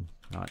now. I'm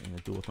not in a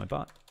duel with my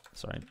bot.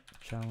 Sorry.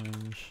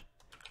 Challenge.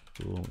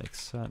 Duel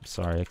accept.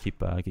 Sorry, I keep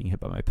getting hit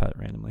by my pet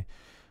randomly.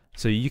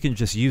 So you can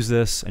just use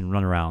this and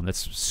run around.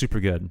 That's super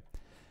good.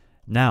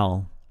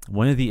 Now,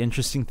 one of the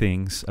interesting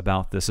things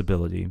about this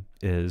ability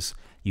is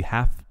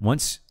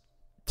once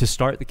to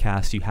start the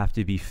cast, you have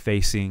to be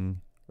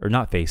facing, or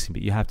not facing,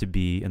 but you have to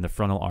be in the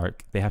frontal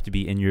arc. They have to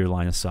be in your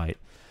line of sight.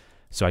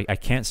 So I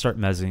can't start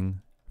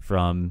mezzing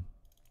from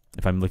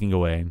if I'm looking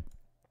away.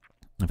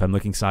 If I'm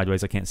looking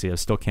sideways, I can't see it. I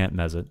still can't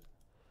mez it.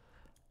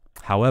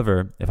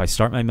 However, if I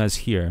start my mez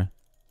here,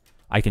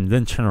 I can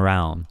then turn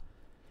around.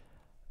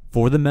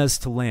 For the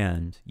mez to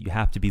land, you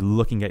have to be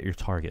looking at your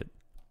target.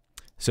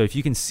 So if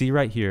you can see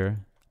right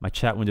here, my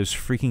chat window is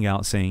freaking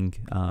out saying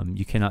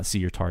you cannot see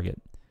your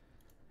target.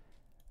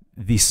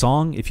 The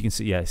song, if you can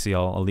see, yeah, see,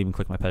 I'll even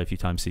click my pet a few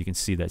times so you can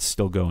see that it's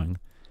still going.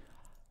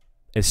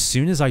 As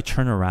soon as I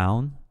turn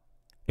around,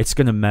 it's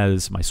going to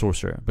mez my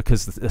sorcerer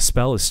because the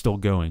spell is still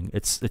going.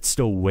 It's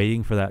still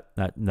waiting for that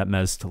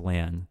mez to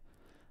land.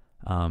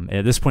 And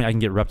at this point, I can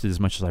get erupted as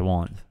much as I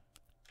want.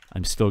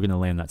 I'm still going to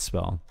land that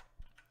spell.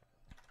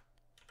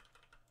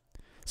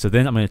 So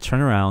then I'm going to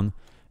turn around,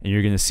 and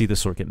you're going to see the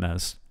Sork get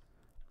mez.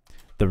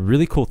 The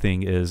really cool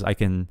thing is I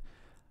can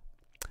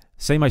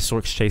say my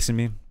Sork's chasing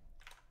me,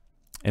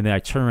 and then I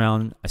turn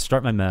around, I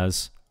start my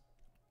mez,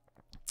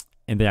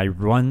 and then I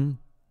run,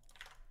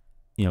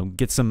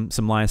 get some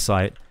line of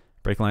sight,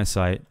 break line of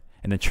sight,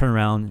 and then turn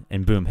around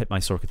and boom, hit my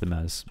Sork at the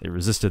mez. It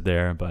resisted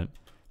there, but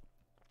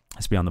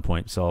that's beyond the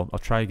point. So I'll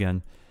try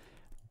again.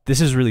 This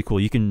is really cool.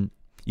 You can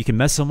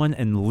mez someone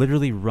and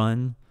literally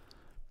run.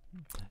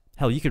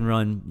 Hell, you can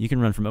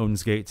run from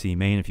Odin's Gate to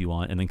main if you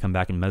want, and then come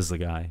back and mez the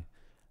guy.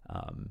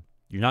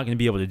 You're not going to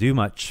be able to do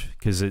much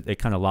because it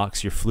kind of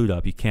locks your flute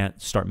up. You can't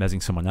start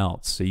mezzing someone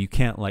else. So you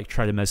can't like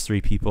try to mez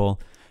 3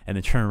 people and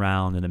then turn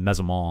around and then mez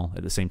them all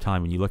at the same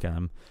time when you look at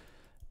them.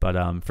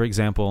 But for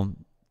example,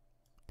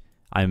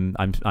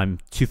 I'm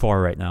too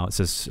far right now. It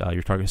says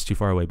your target is too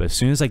far away. But as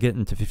soon as I get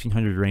into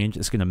 1500 range,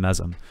 it's going to mez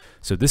them.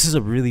 So this is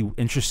a really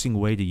interesting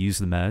way to use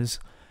the mez.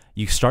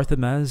 You start the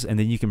mez, and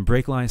then you can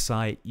break line of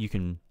sight. You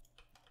can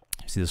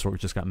see the sword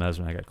just got mez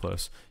when I got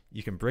close.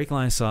 You can break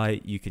line of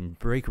sight. You can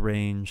break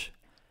range.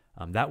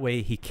 That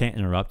way he can't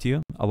interrupt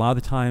you. A lot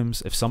of the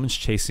times, if someone's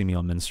chasing me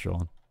on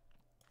Minstrel,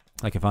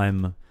 like if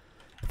I'm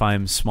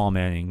small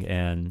manning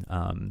and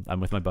I'm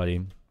with my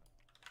buddy.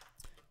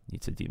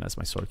 Need to demez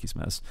my sword. He's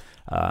messed.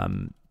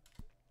 And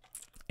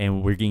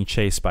we're getting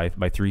chased by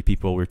 3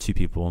 people. We're 2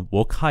 people.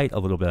 We'll kite a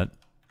little bit,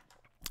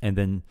 and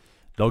then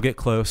they'll get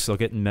close. They'll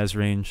get in mez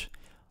range.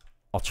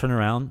 I'll turn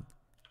around,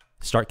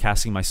 start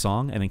casting my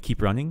song, and then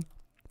keep running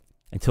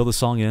until the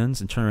song ends,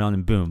 and turn around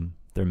and boom,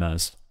 they're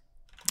mezzed.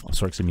 Well,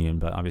 Sork's immune,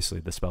 but obviously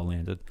the spell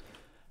landed.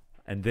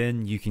 And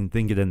then you can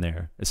get in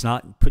there. It's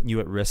not putting you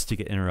at risk to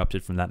get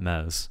interrupted from that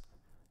mez.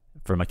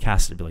 From a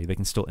cast ability, they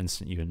can still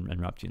instant you and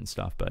interrupt you and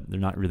stuff, but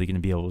they're not really going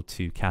to be able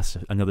to cast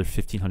another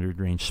 1500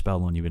 range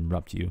spell on you and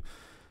interrupt you,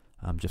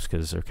 just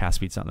because their cast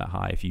speed's not that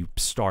high. If you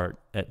start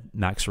at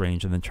max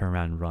range and then turn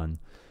around and run,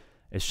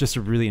 it's just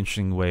a really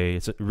interesting way.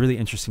 It's a really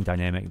interesting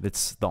dynamic.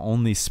 That's the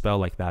only spell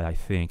like that, I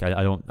think.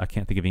 I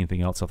can't think of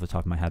anything else off the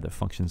top of my head that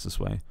functions this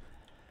way.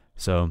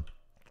 So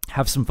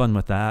have some fun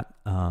with that.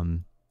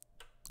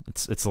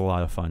 It's a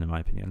lot of fun in my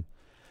opinion.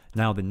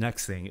 Now the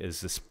next thing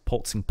is this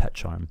Pulsing Pet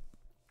Charm.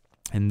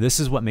 And this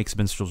is what makes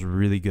Minstrels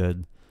really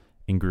good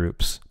in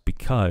groups,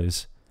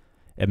 because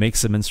It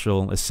makes the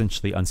Minstrel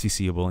essentially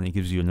uncc'able, and it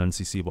gives you an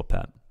uncc'able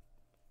pet.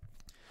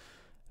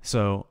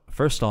 So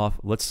first off,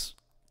 let's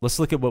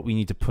look at what we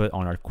need to put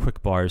on our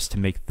quick bars to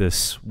make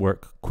this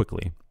work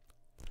quickly.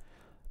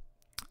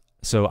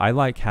 So I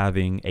like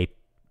having a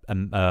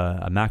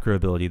macro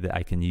ability that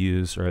I can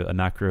use, or a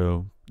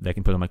macro that I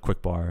can put on my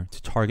quick bar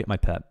to target my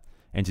pet.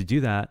 And to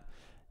do that,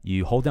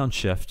 you hold down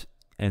Shift,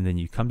 and then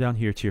you come down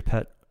here to your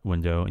pet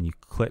window, and you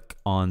click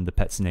on the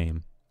pet's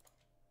name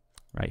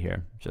right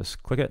here.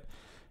 Just click it,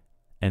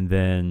 and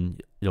then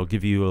it'll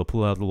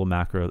pull out a little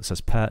macro that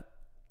says pet.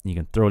 You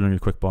can throw it on your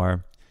quick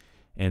bar,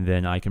 and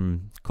then I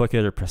can click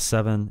it or press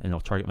 7, and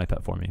it'll target my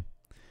pet for me.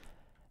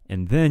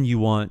 And then you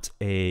want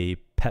a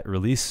pet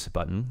release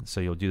button,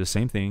 so you'll do the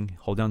same thing,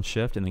 hold down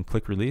Shift and then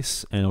click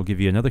release, and it'll give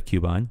you another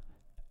cue bind,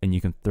 and you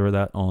can throw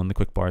that on the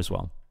quick bar as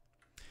well.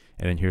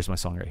 And then here's my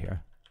song right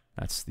here.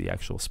 That's the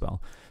actual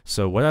spell.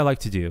 So what I like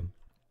to do,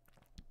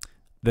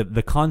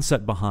 the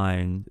concept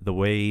behind the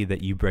way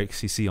that you break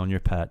CC on your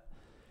pet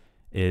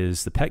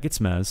is the pet gets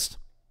mezzed,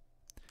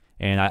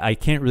 and I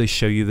can't really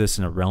show you this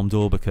in a realm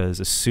duel because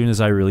as soon as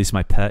I release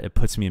my pet, it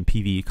puts me in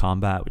PvE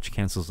combat, which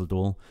cancels the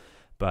duel.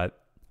 But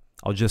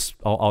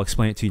I'll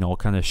explain it to you, and I'll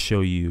kind of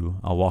show you.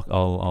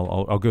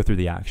 I'll go through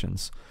the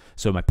actions.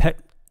 So my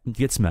pet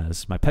gets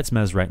mezzed. My pet's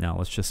mezzed right now.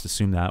 Let's just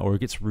assume that, or it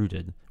gets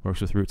rooted.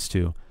 Works with roots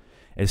too.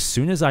 As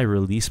soon as I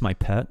release my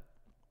pet,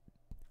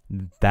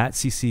 that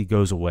CC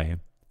goes away.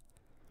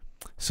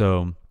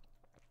 So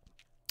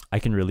I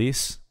can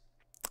release,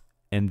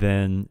 and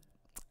then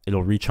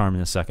it'll recharm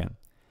in a second.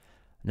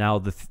 Now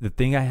the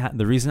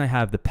reason I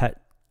have the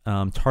pet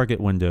target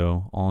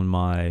window on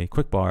my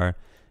quick bar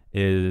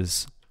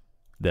is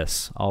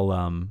this.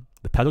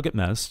 The pet will get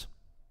mezzed.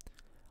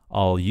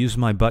 I'll use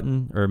my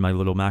button or my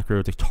little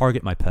macro to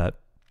target my pet.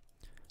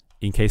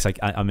 In case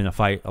I'm in a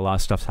fight, a lot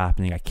of stuff's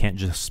happening, I can't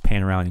just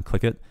pan around and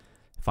click it,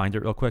 find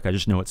it real quick. I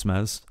just know it's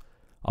mezzed.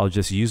 I'll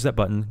just use that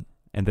button,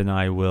 and then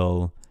I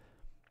will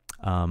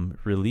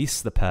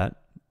release the pet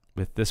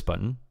with this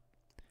button,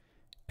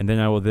 and then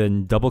I will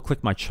then double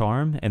click my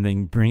charm and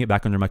then bring it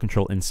back under my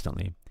control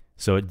instantly.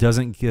 So it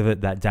doesn't give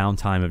it that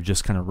downtime of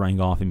just kind of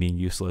running off and being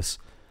useless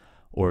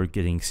or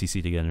getting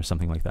CC'd again or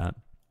something like that.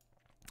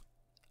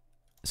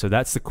 So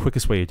that's the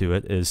quickest way to do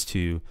it, is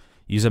to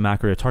use a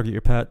macro to target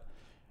your pet,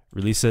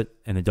 release it,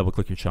 and then double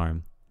click your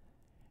charm.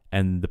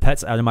 And the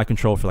pet's out of my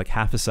control for like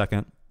half a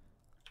second,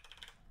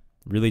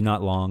 really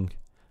not long,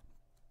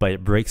 but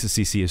it breaks the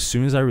CC. As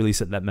soon as I release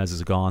it, that mez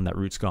is gone, that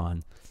root's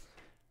gone.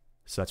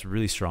 So that's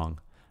really strong.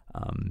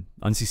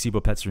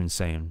 Uncc'able pets are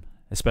insane,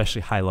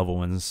 especially high level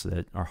ones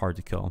that are hard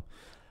to kill.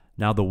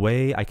 Now the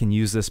way I can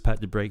use this pet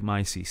to break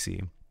my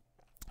CC,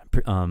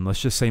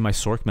 let's just say my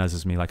Sork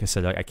mezzes me. Like I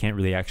said, I can't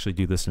really actually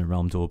do this in a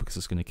realm duel because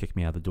it's going to kick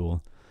me out of the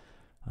duel,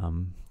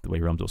 the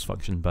way realm duels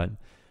function. But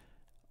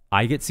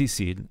I get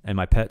CC'd and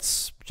my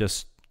pet's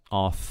just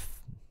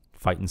off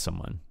fighting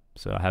someone.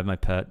 So I have my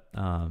pet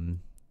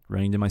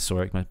running to my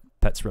Sork, my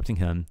pet's repping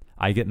him,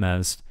 I get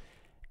mezzed.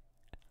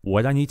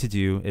 What I need to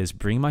do is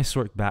bring my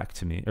Sork back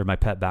to me, or my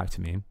pet back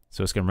to me.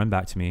 So it's going to run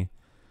back to me.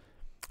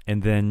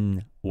 And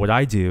then what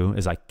I do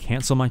is I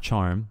cancel my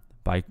charm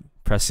by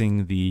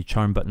pressing the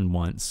charm button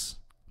once,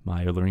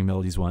 my Alluring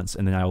Melodies once,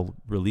 and then I'll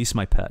release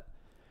my pet.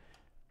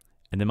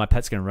 And then my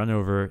pet's going to run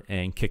over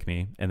and kick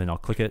me, and then I'll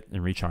click it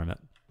and recharm it.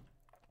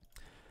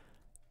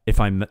 If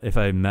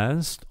I'm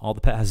mezzed, all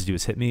the pet has to do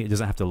is hit me. It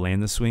doesn't have to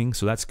land the swing,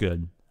 so that's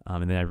good.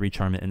 And then I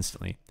recharm it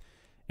instantly.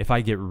 If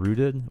I get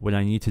rooted, what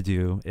I need to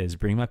do is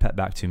bring my pet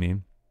back to me.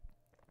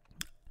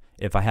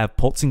 If I have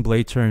pulsing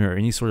blade turn or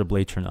any sort of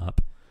blade turn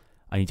up,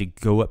 I need to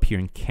go up here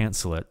and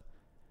cancel it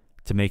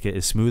to make it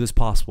as smooth as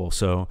possible,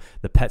 so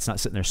the pet's not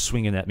sitting there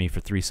swinging at me for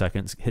 3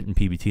 seconds, hitting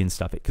PBT and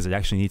stuff, because it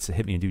actually needs to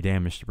hit me and do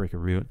damage to break a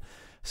root.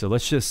 So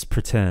let's just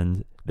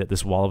pretend that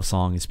this wall of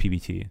song is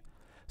PBT.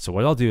 So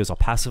what I'll do is I'll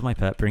passive my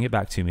pet, bring it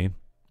back to me.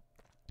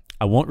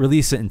 I won't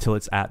release it until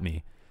it's at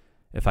me,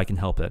 if I can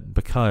help it,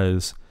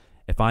 because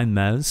if I'm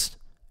mezzed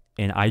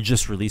and I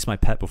just release my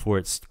pet before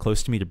it's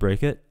close to me to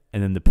break it,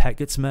 and then the pet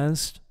gets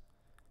mezzed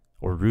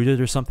or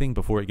rooted or something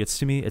before it gets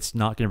to me, it's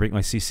not going to break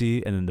my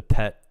CC, and then the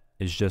pet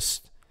is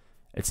just,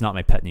 it's not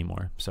my pet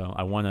anymore. So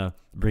I want to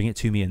bring it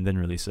to me and then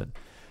release it.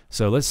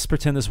 So let's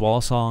pretend this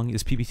wall song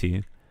is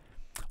PBT.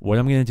 What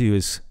I'm going to do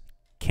is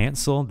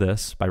cancel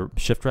this by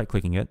shift right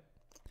clicking it,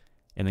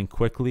 and then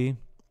quickly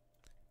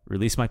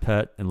release my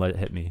pet and let it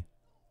hit me,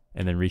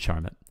 and then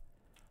recharm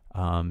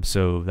it.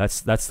 So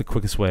that's the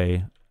quickest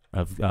way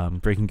of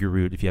breaking your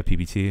root if you have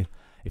PBT.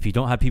 If you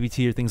don't have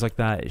PBT or things like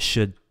that, it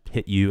should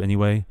hit you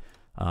anyway.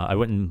 I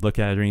wouldn't look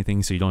at it or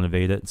anything so you don't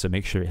evade it. So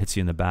make sure it hits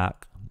you in the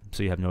back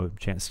so you have no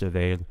chance to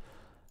evade.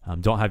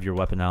 Don't have your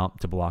weapon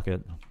out to block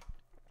it.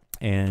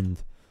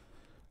 And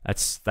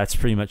that's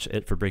pretty much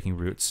it for breaking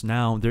roots.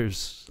 Now I'm going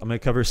to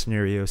cover a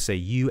scenario, say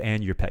you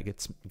and your pet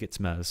gets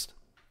mezzed.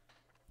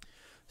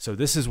 So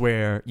this is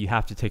where you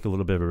have to take a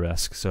little bit of a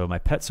risk. So my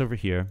pet's over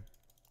here.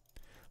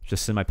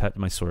 Just send my pet to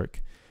my Sork.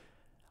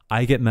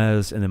 I get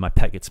mezzed, and then my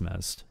pet gets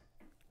mezzed.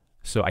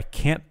 So I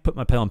can't put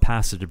my pet on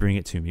passive to bring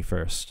it to me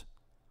first.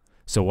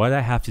 So what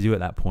I have to do at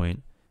that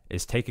point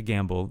is take a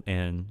gamble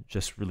and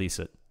just release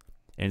it.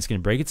 And it's going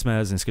to break its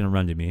mez and it's going to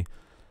run to me.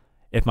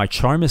 If my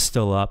charm is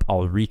still up,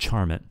 I'll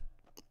recharm it.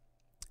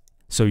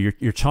 So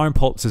your charm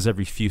pulses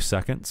every few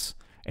seconds,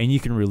 and you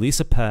can release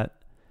a pet,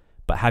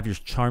 but have your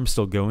charm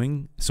still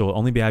going. So it'll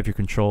only be out of your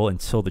control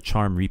until the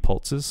charm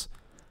repulses.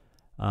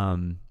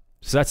 So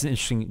that's an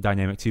interesting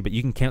dynamic too, but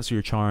you can cancel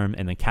your charm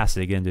and then cast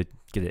it again to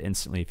get it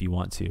instantly if you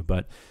want to.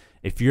 But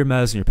if you're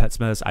mez and your pet's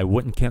mez, I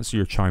wouldn't cancel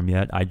your charm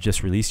yet. I'd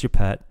just release your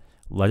pet,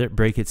 let it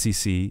break its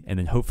CC, and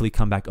then hopefully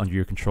come back under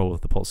your control with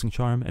the pulsing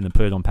charm, and then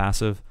put it on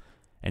passive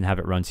and have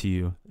it run to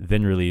you,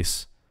 then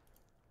release,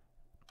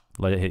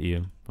 let it hit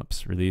you,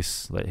 whoops,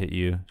 release, let it hit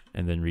you,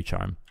 and then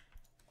recharm.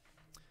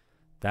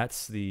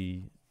 That's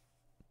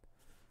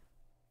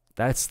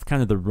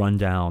kind of the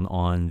rundown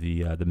on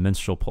the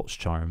Minstrel Pulse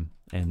Charm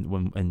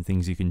and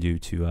things you can do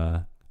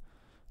to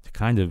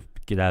kind of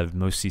get out of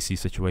most CC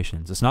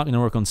situations. It's not going to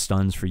work on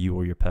stuns for you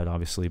or your pet,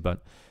 obviously,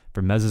 but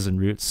for mezzes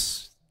and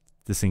roots,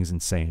 this thing's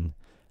insane.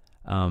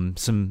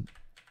 Some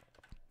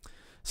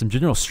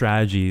general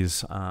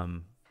strategies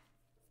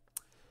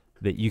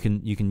that you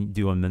can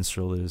do on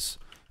Minstrel is,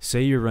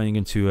 say you're running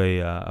into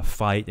a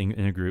fight in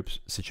a group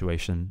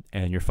situation,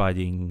 and you're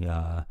fighting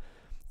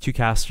 2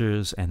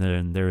 casters, and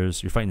then you're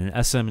fighting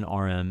an SM and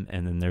RM,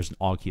 and then there's an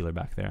AUG healer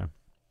back there.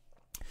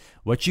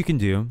 What you can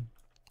do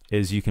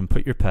is you can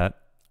put your pet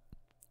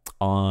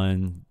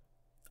on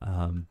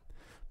the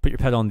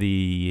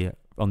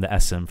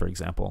SM, for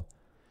example,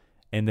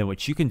 and then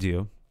what you can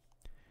do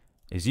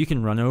is you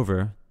can run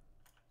over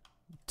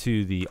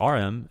to the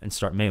RM and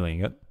start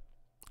meleeing it.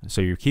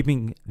 So you're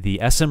keeping the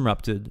SM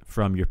rupted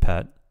from your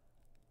pet.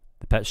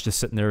 The pet's just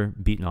sitting there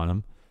beating on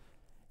him.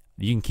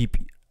 You can keep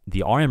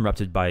the RM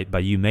rupted by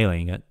you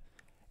meleeing it,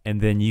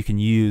 and then you can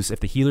use, if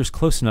the healer's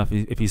close enough,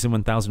 if he's in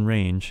 1000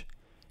 range,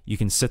 you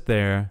can sit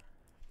there,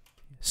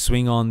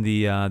 swing on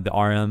the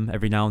RM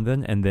every now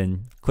and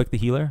then click the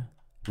healer,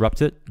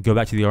 rupt it, go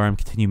back to the RM,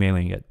 continue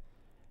meleeing it,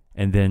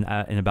 and then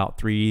in about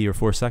 3 or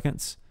 4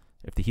 seconds,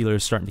 if the healer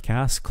is starting to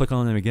cast, click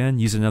on him again,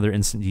 use another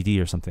instant DD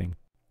or something,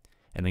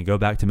 and then go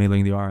back to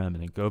meleeing the RM,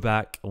 and then go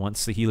back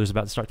once the healer's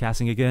about to start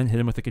casting again, hit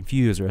him with a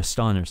confuse or a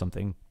stun or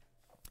something.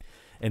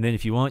 And then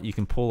if you want, you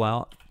can pull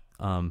out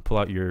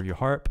your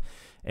harp,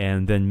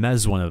 and then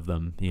mez one of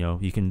them.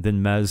 You can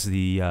then mez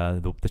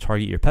the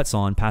target your pet's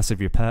on,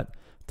 passive your pet,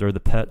 throw the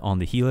pet on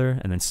the healer,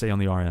 and then stay on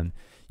the RM.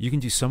 You can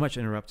do so much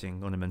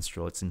interrupting on a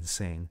Minstrel, it's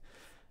insane.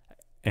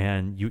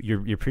 And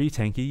you're pretty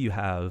tanky. You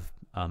have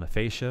a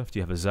phase shift,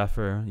 you have a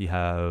Zephyr, you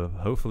have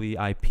hopefully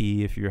IP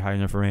if you're high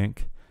enough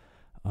rank.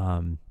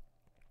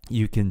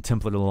 You can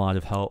template a lot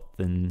of health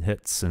and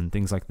hits and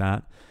things like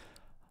that.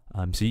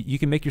 So you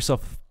can make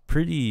yourself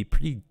pretty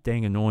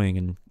dang annoying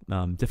and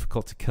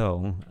difficult to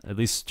kill, at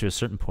least to a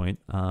certain point,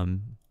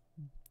 and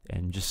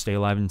just stay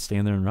alive and stay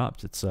in there and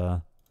erupt. It's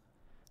a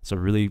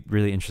really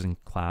interesting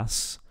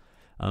class.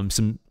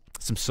 Some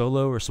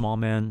solo or small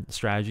man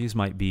strategies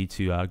might be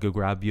to go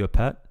grab you a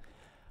pet.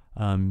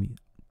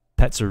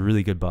 Pets are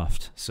really good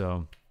buffed,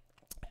 so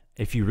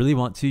if you really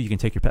want to, you can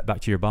take your pet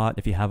back to your bot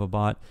if you have a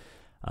bot.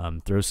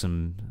 Throw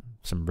some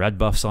red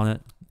buffs on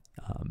it.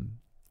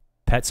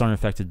 Pets aren't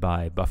affected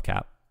by buff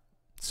cap,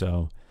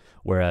 so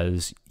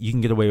whereas you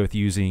can get away with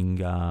using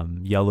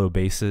yellow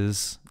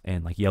bases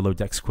and like yellow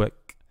dex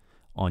quick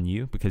on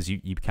you because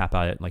you cap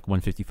out at like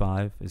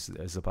 155 is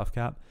the buff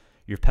cap.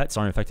 Your pets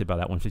aren't affected by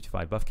that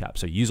 155 buff cap,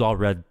 so use all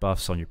red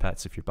buffs on your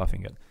pets if you're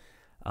buffing it.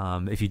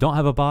 If you don't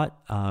have a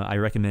bot, I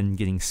recommend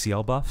getting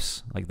CL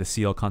buffs, like the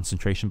CL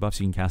concentration buffs.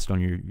 You can cast it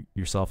on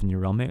yourself and your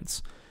realm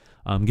mates.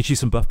 Get you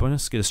some buff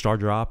bonus, get a star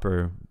drop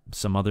or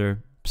some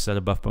other set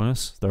of buff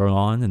bonus, throw it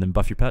on, and then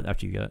buff your pet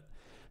after you get it.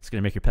 It's going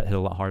to make your pet hit a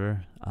lot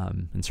harder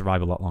and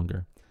survive a lot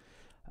longer.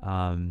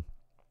 Some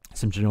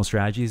general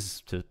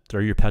strategies to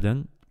throw your pet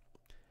in.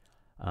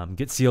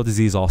 Get CL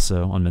disease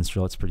also on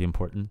Minstrel. It's pretty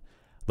important.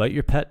 Let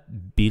your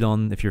pet beat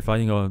on, if you're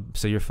fighting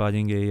say you're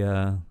fighting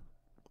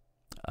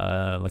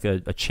like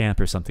a champ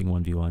or something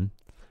 1v1,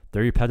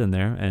 throw your pet in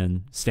there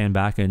and stand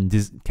back and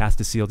cast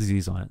a CL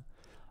disease on it,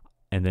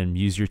 and then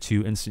use your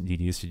 2 instant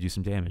DDs to do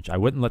some damage. I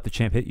wouldn't let the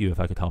champ hit you if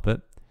I could help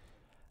it,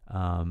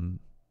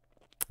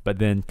 but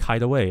then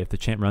kite away. If the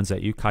champ runs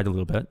at you, kite a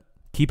little bit,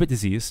 keep it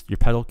diseased, your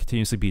pet will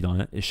continuously beat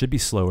on it. It should be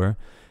slower.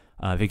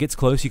 If it gets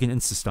close, you can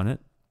insta stun it,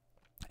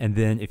 and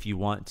then if you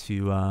want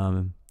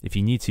to, if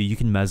you need to, you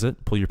can mez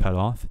it, pull your pet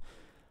off,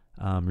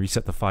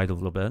 reset the fight a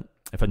little bit.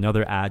 If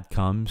another ad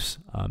comes,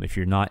 if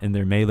you're not in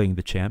there meleeing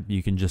the champ,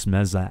 you can just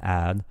mez that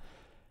ad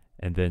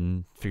and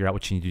then figure out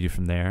what you need to do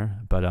from there.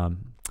 But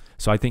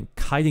so I think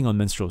kiting on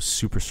Minstrel is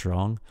super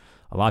strong.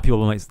 A lot of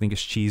people might think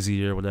it's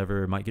cheesy or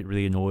whatever, might get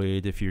really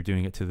annoyed if you're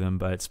doing it to them,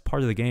 but it's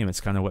part of the game.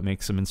 It's kind of what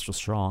makes a Minstrel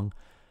strong.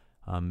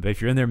 But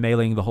if you're in there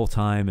meleeing the whole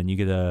time and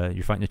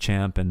you're fighting a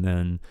champ and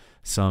then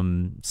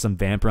some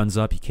vamp runs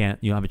up, you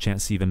don't have a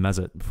chance to even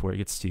mez it before it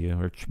gets to you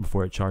or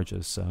before it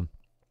charges. So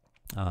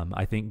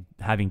I think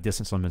having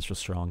distance on Minstrel is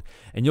strong,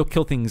 and you'll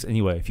kill things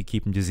anyway if you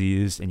keep them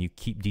diseased and you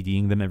keep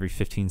DDing them every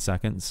 15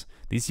 seconds.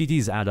 These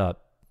DDs add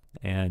up,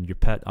 and your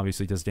pet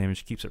obviously does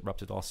damage, keeps it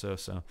rupted also.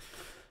 So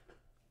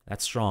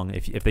That's strong.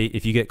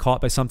 If you get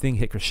caught by something,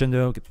 hit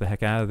crescendo, get the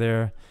heck out of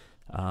there.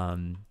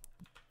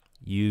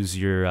 Use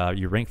your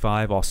rank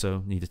 5.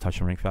 Also need to touch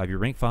on rank 5. Your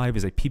rank 5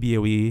 is a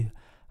PBOE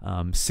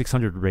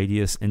 600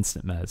 radius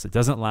instant mez. It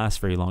doesn't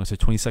last very long. It's a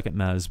 20-second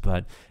mez,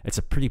 but it's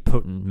a pretty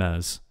potent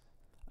mez.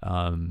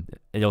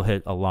 It'll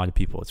hit a lot of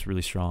people. It's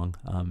really strong.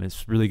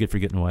 It's really good for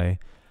getting away.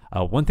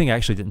 One thing I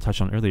actually didn't touch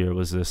on earlier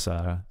was this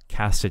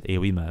casted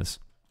AoE mez.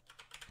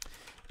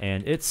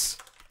 And it's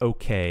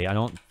okay. I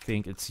don't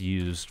think it's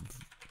used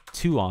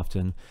too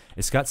often.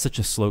 It's got such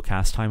a slow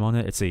cast time on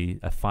it. It's a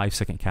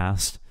 5-second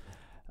cast.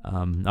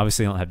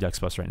 Obviously I don't have Dex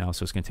Bus right now,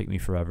 so it's going to take me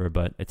forever,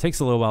 but it takes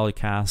a little while to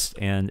cast,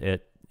 and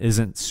it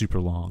isn't super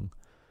long.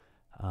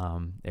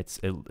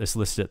 It's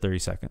listed at 30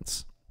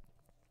 seconds.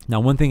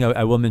 Now, one thing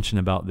I will mention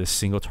about this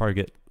single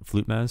target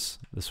flute mez,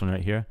 this one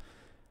right here,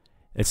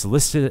 it's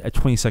listed at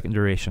 20-second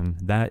duration.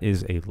 That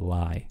is a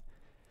lie.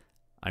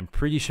 I'm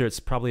pretty sure it's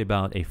probably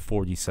about a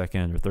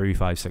 40-second or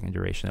 35-second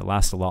duration. It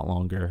lasts a lot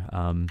longer.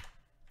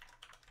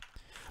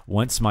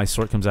 Once my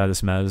sword comes out of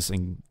this mez,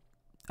 and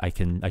I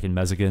can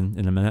mez again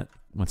in a minute.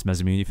 Once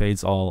mez immunity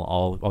fades,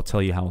 I'll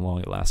tell you how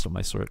long it lasts on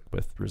my sword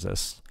with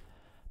resist.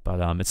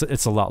 But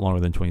it's a lot longer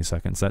than 20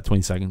 seconds. That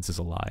 20 seconds is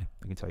a lie.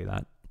 I can tell you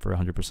that for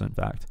 100%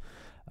 fact.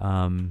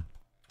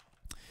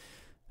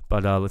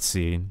 But let's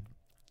see.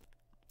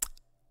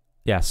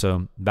 Yeah,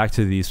 so back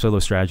to the solo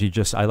strategy.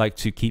 I like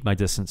to keep my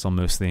distance on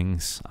most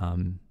things. A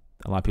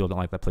lot of people don't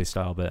like that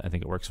playstyle, but I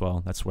think it works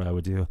well. That's what I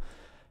would do.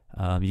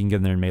 You can get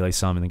in there and melee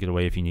some and then get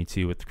away if you need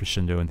to with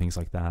crescendo and things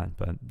like that,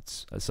 but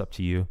it's up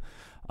to you.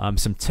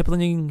 Some tip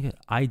learning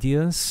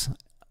ideas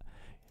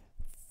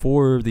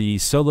for the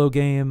solo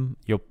game.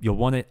 You'll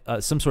want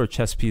some sort of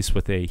chess piece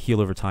with a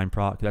heal over time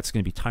proc. That's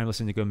going to be Timeless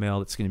Indigo Mail.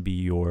 That's going to be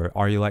your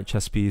Aryolite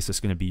chess piece.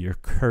 That's going to be your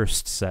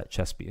Cursed set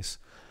chess piece.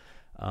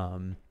 I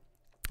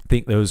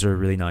think those are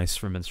really nice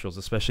for minstrels,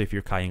 especially if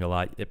you're kiting a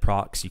lot. It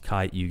procs, you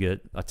kite, you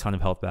get a ton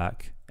of health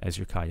back as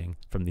you're kiting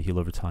from the heal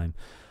over time.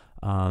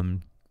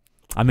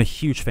 I'm a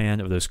huge fan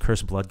of those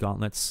Cursed Blood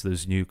Gauntlets,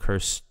 those new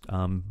Cursed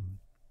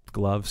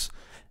gloves.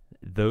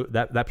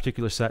 That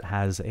particular set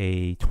has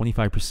a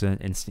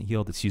 25% instant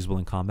heal that's usable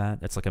in combat.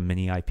 It's like a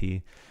mini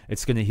IP.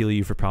 It's going to heal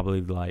you for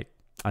probably like,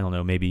 I don't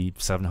know, maybe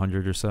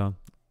 700 or so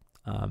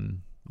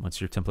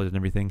once you're templated and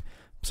everything.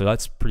 So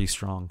that's pretty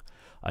strong.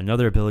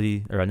 Another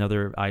ability or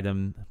another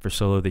item for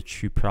solo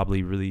that you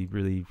probably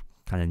really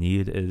kind of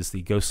need is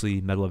the Ghostly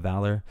Medal of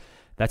Valor.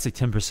 That's a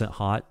 10%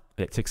 hot.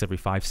 It ticks every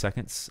 5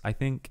 seconds, I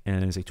think,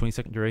 and is a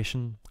 20-second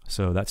duration.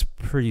 So that's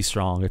pretty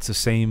strong. It's the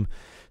same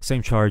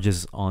charge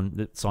as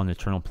it's on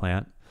Eternal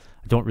Plant.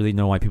 I don't really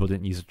know why people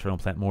didn't use Eternal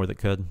Plant more that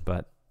could,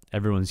 but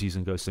everyone's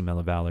using Ghostly Medal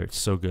of Valor. It's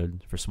so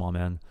good for small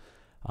men.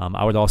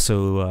 I would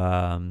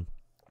also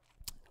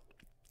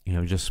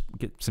just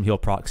get some heal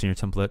procs in your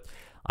template.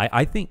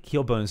 I think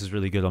heal bonus is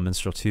really good on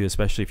Minstrel too,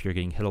 especially if you're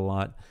getting hit a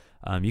lot.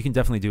 You can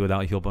definitely do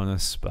without heal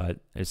bonus, but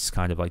it's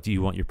kind of like, do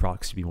you want your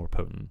procs to be more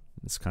potent?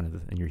 It's kind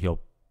of in your heal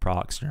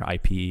procs and your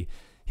IP.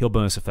 Heal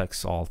bonus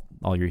affects all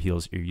your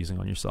heals you're using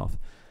on yourself.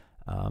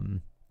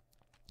 You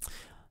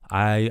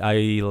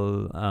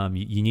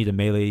need a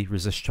melee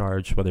resist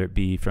charge, whether it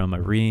be from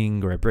a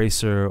ring or a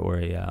bracer or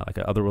like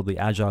an otherworldly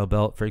agile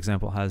belt, for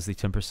example, has the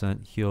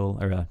 10% heal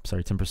or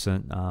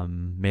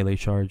 10% melee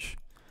charge.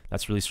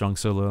 That's really strong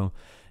solo.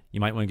 You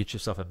might want to get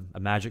yourself a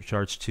magic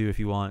charge too if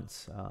you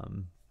want.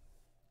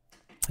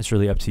 It's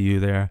really up to you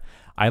there.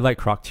 I like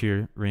Croc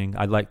Tier Ring.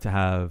 I'd like to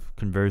have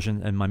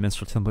conversion in my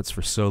minstrel templates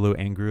for solo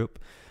and group.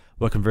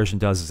 What conversion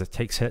does is it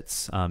takes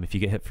hits. If you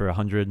get hit for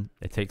 100,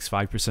 it takes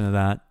 5% of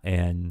that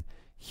and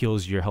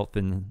heals your health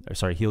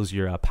heals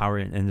your power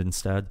and end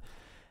instead.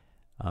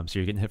 So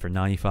you're getting hit for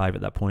 95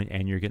 at that point,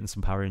 and you're getting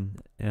some power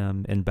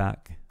in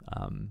back.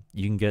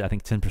 You can get, I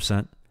think,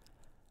 10%.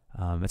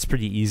 It's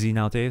pretty easy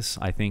nowadays.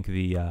 I think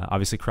the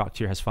obviously Croc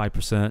Tier has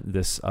 5%.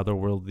 This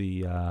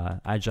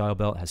otherworldly agile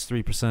belt has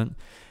 3%,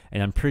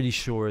 and I'm pretty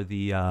sure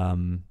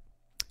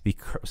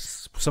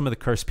some of the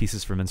curse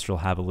pieces for Minstrel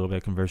have a little bit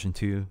of conversion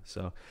too.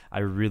 So I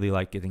really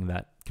like getting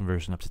that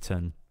conversion up to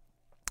 10.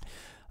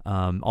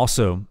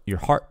 Also, your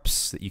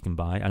harps that you can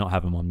buy, I don't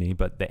have them on me,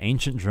 but the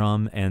Ancient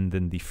Drum and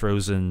then the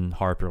Frozen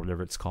Harp or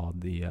whatever it's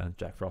called, the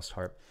Jack Frost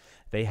Harp,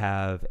 they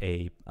have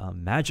a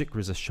magic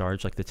resist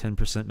charge, like the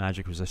 10%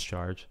 magic resist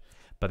charge,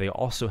 but they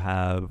also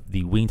have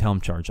the Winged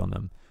Helm charge on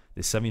them,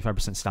 the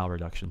 75% style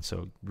reduction.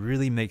 So it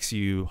really makes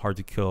you hard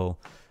to kill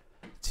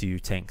to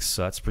tanks.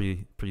 So that's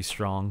pretty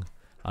strong.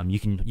 You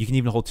can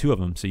even hold 2 of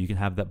them, so you can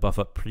have that buff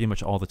up pretty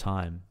much all the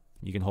time.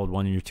 You can hold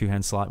one in your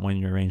 2-hand slot, one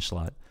in your range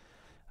slot.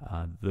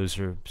 Those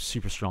are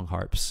super strong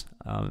harps.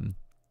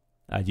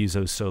 I'd use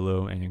those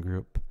solo and in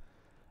group.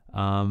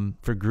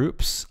 For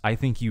groups, I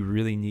think you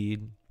really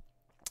need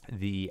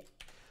the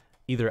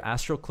either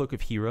Astral Cloak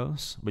of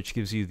Heroes, which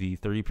gives you the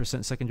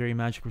 30% secondary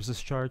magic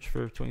resist charge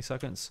for 20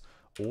 seconds,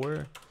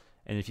 or,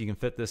 and if you can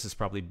fit this, is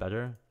probably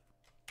better,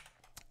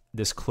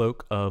 this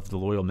Cloak of the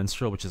Loyal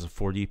Minstrel, which is a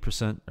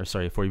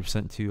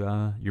 40%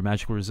 to your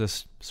magical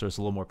resist, so it's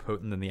a little more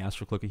potent than the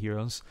Astral Cloak of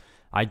Heroes.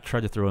 I'd try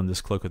to throw in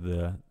this Cloak of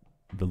the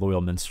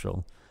Loyal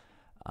Minstrel.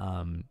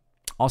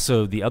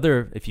 Also, the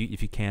other, if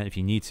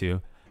you need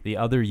to, the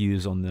other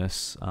use on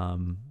this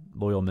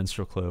loyal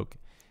minstrel cloak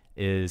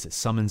is it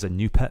summons a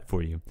new pet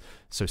for you.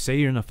 So say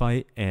you're in a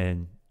fight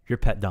and your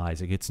pet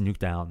dies, it gets nuked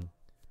down,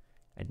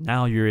 and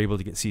now you're able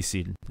to get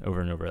CC'd over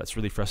and over. That's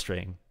really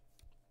frustrating.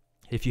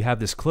 If you have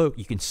this cloak,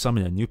 you can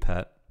summon a new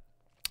pet,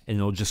 and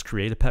it'll just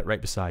create a pet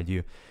right beside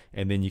you,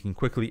 and then you can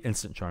quickly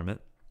instant charm it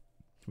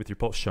with your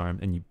pulse charm,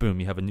 and boom,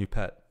 you have a new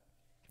pet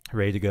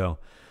ready to go.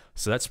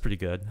 So that's pretty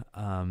good.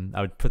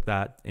 I would put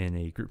that in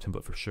a group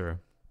template for sure.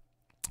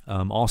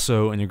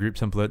 Also in a group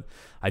template,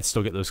 I'd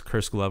still get those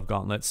Curse Glove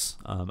gauntlets.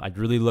 I'd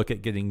really look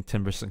at getting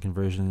 10%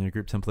 conversion in a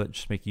group template,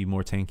 just make you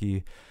more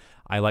tanky.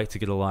 I like to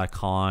get a lot of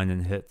con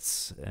and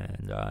hits,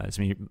 and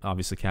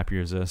obviously cap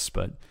your resist,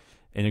 but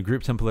in a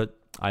group template,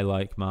 I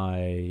like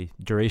my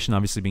duration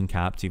obviously being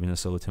capped. Even a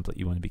solo template,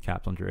 you want to be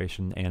capped on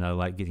duration, and I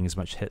like getting as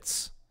much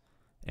hits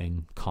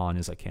and con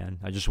as I can.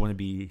 I just want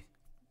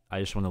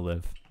to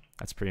live.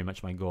 That's pretty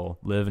much my goal.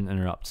 Live and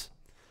interrupt.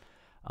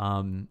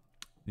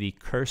 The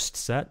cursed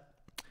set,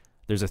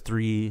 there's a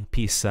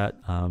 3-piece set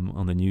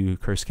on the new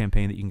curse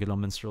campaign that you can get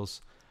on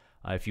Minstrels.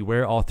 If you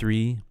wear all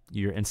 3,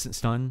 your instant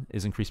stun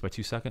is increased by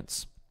 2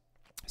 seconds.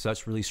 So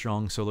that's really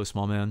strong solo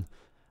small man.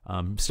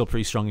 Still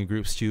pretty strong in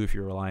groups too if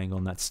you're relying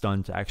on that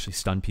stun to actually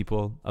stun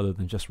people other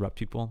than just rep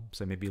people.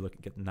 So maybe look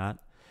at getting that.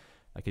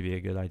 That could be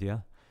a good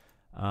idea.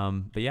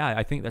 But yeah,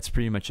 I think that's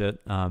pretty much it.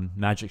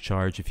 Magic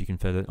charge if you can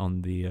fit it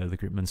on the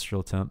group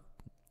minstrel temp.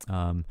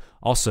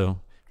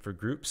 Also, for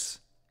groups,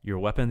 your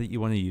weapon that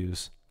you want to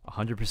use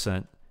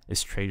 100%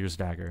 is Trader's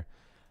Dagger.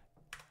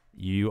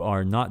 You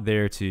are not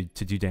there to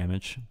do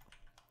damage.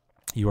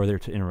 You are there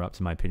to interrupt,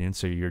 in my opinion.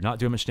 So you're not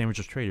doing much damage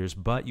with traders,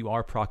 but you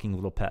are proccing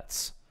little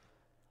pets.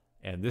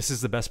 And this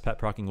is the best pet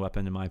proccing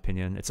weapon, in my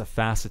opinion. It's a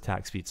fast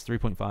attack speed. It's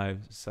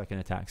 3.5 second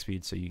attack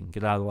speed, so you can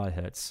get out of a lot of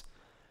hits.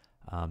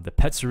 The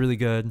pets are really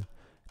good.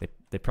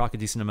 They proc a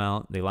decent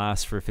amount. They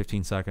last for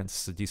 15 seconds.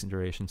 It's a decent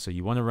duration. So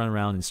you want to run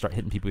around and start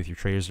hitting people with your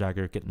Trader's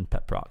Dagger, getting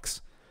pet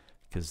procs,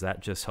 because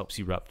that just helps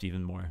you rupt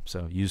even more.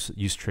 So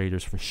use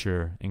traders for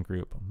sure in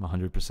group,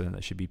 100%.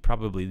 That should be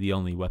probably the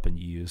only weapon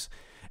you use,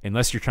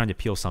 unless you're trying to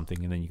peel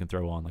something, and then you can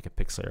throw on like a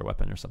Pick Slayer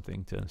weapon or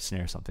something to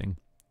snare something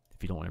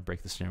if you don't want to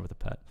break the snare with a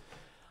pet.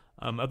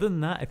 Other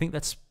than that, I think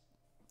that's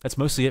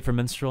mostly it for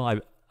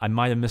Minstrel. I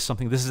might have missed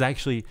something. This is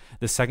actually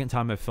the second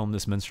time I've filmed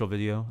this Minstrel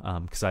video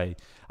because I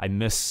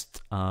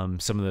missed some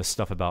of the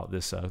stuff about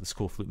this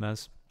cool flute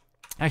mez.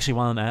 Actually,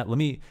 while I'm at, let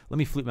me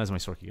flute mez my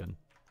Sork again.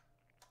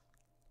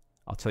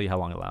 I'll tell you how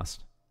long it lasts.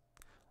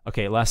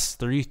 Okay, it lasts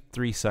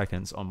 33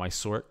 seconds on my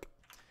Sork,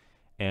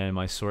 and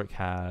my Sork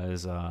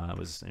has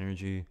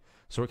energy.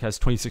 Sork has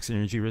 26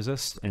 energy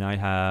resist, and I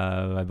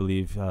have, I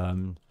believe,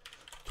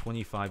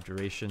 25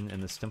 duration in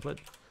this template.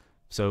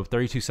 So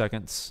 32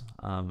 seconds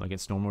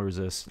against normal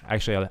resist.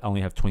 Actually, I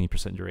only have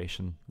 20%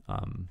 duration.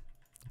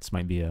 This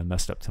might be a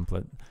messed up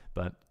template,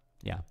 but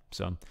yeah.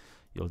 So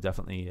you'll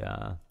definitely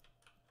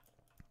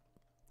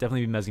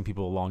be mezzing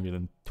people longer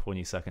than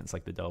 20 seconds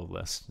like the Delve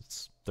list.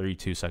 It's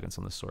 32 seconds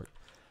on this sort.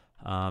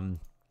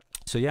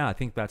 So yeah, I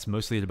think that's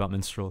mostly it about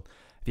Minstrel.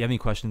 If you have any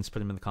questions, put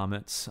them in the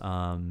comments.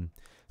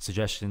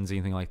 Suggestions,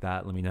 anything like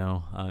that, let me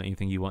know.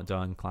 Anything you want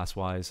done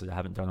class-wise that I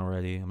haven't done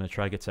already. I'm going to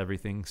try to get to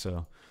everything.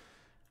 So.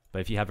 But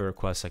if you have a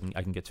request,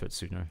 I can get to it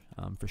sooner,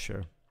 for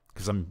sure.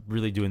 Because I'm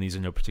really doing these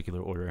in no particular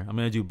order. I'm going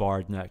to do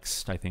Bard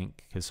next, I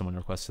think, because someone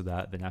requested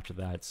that. Then after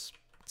that,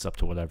 it's up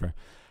to whatever.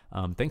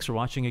 Thanks for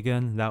watching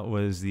again. That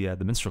was the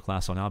Minstrel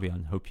class on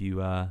Albion. Hope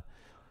you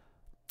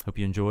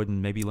enjoyed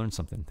and maybe learned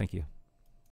something. Thank you.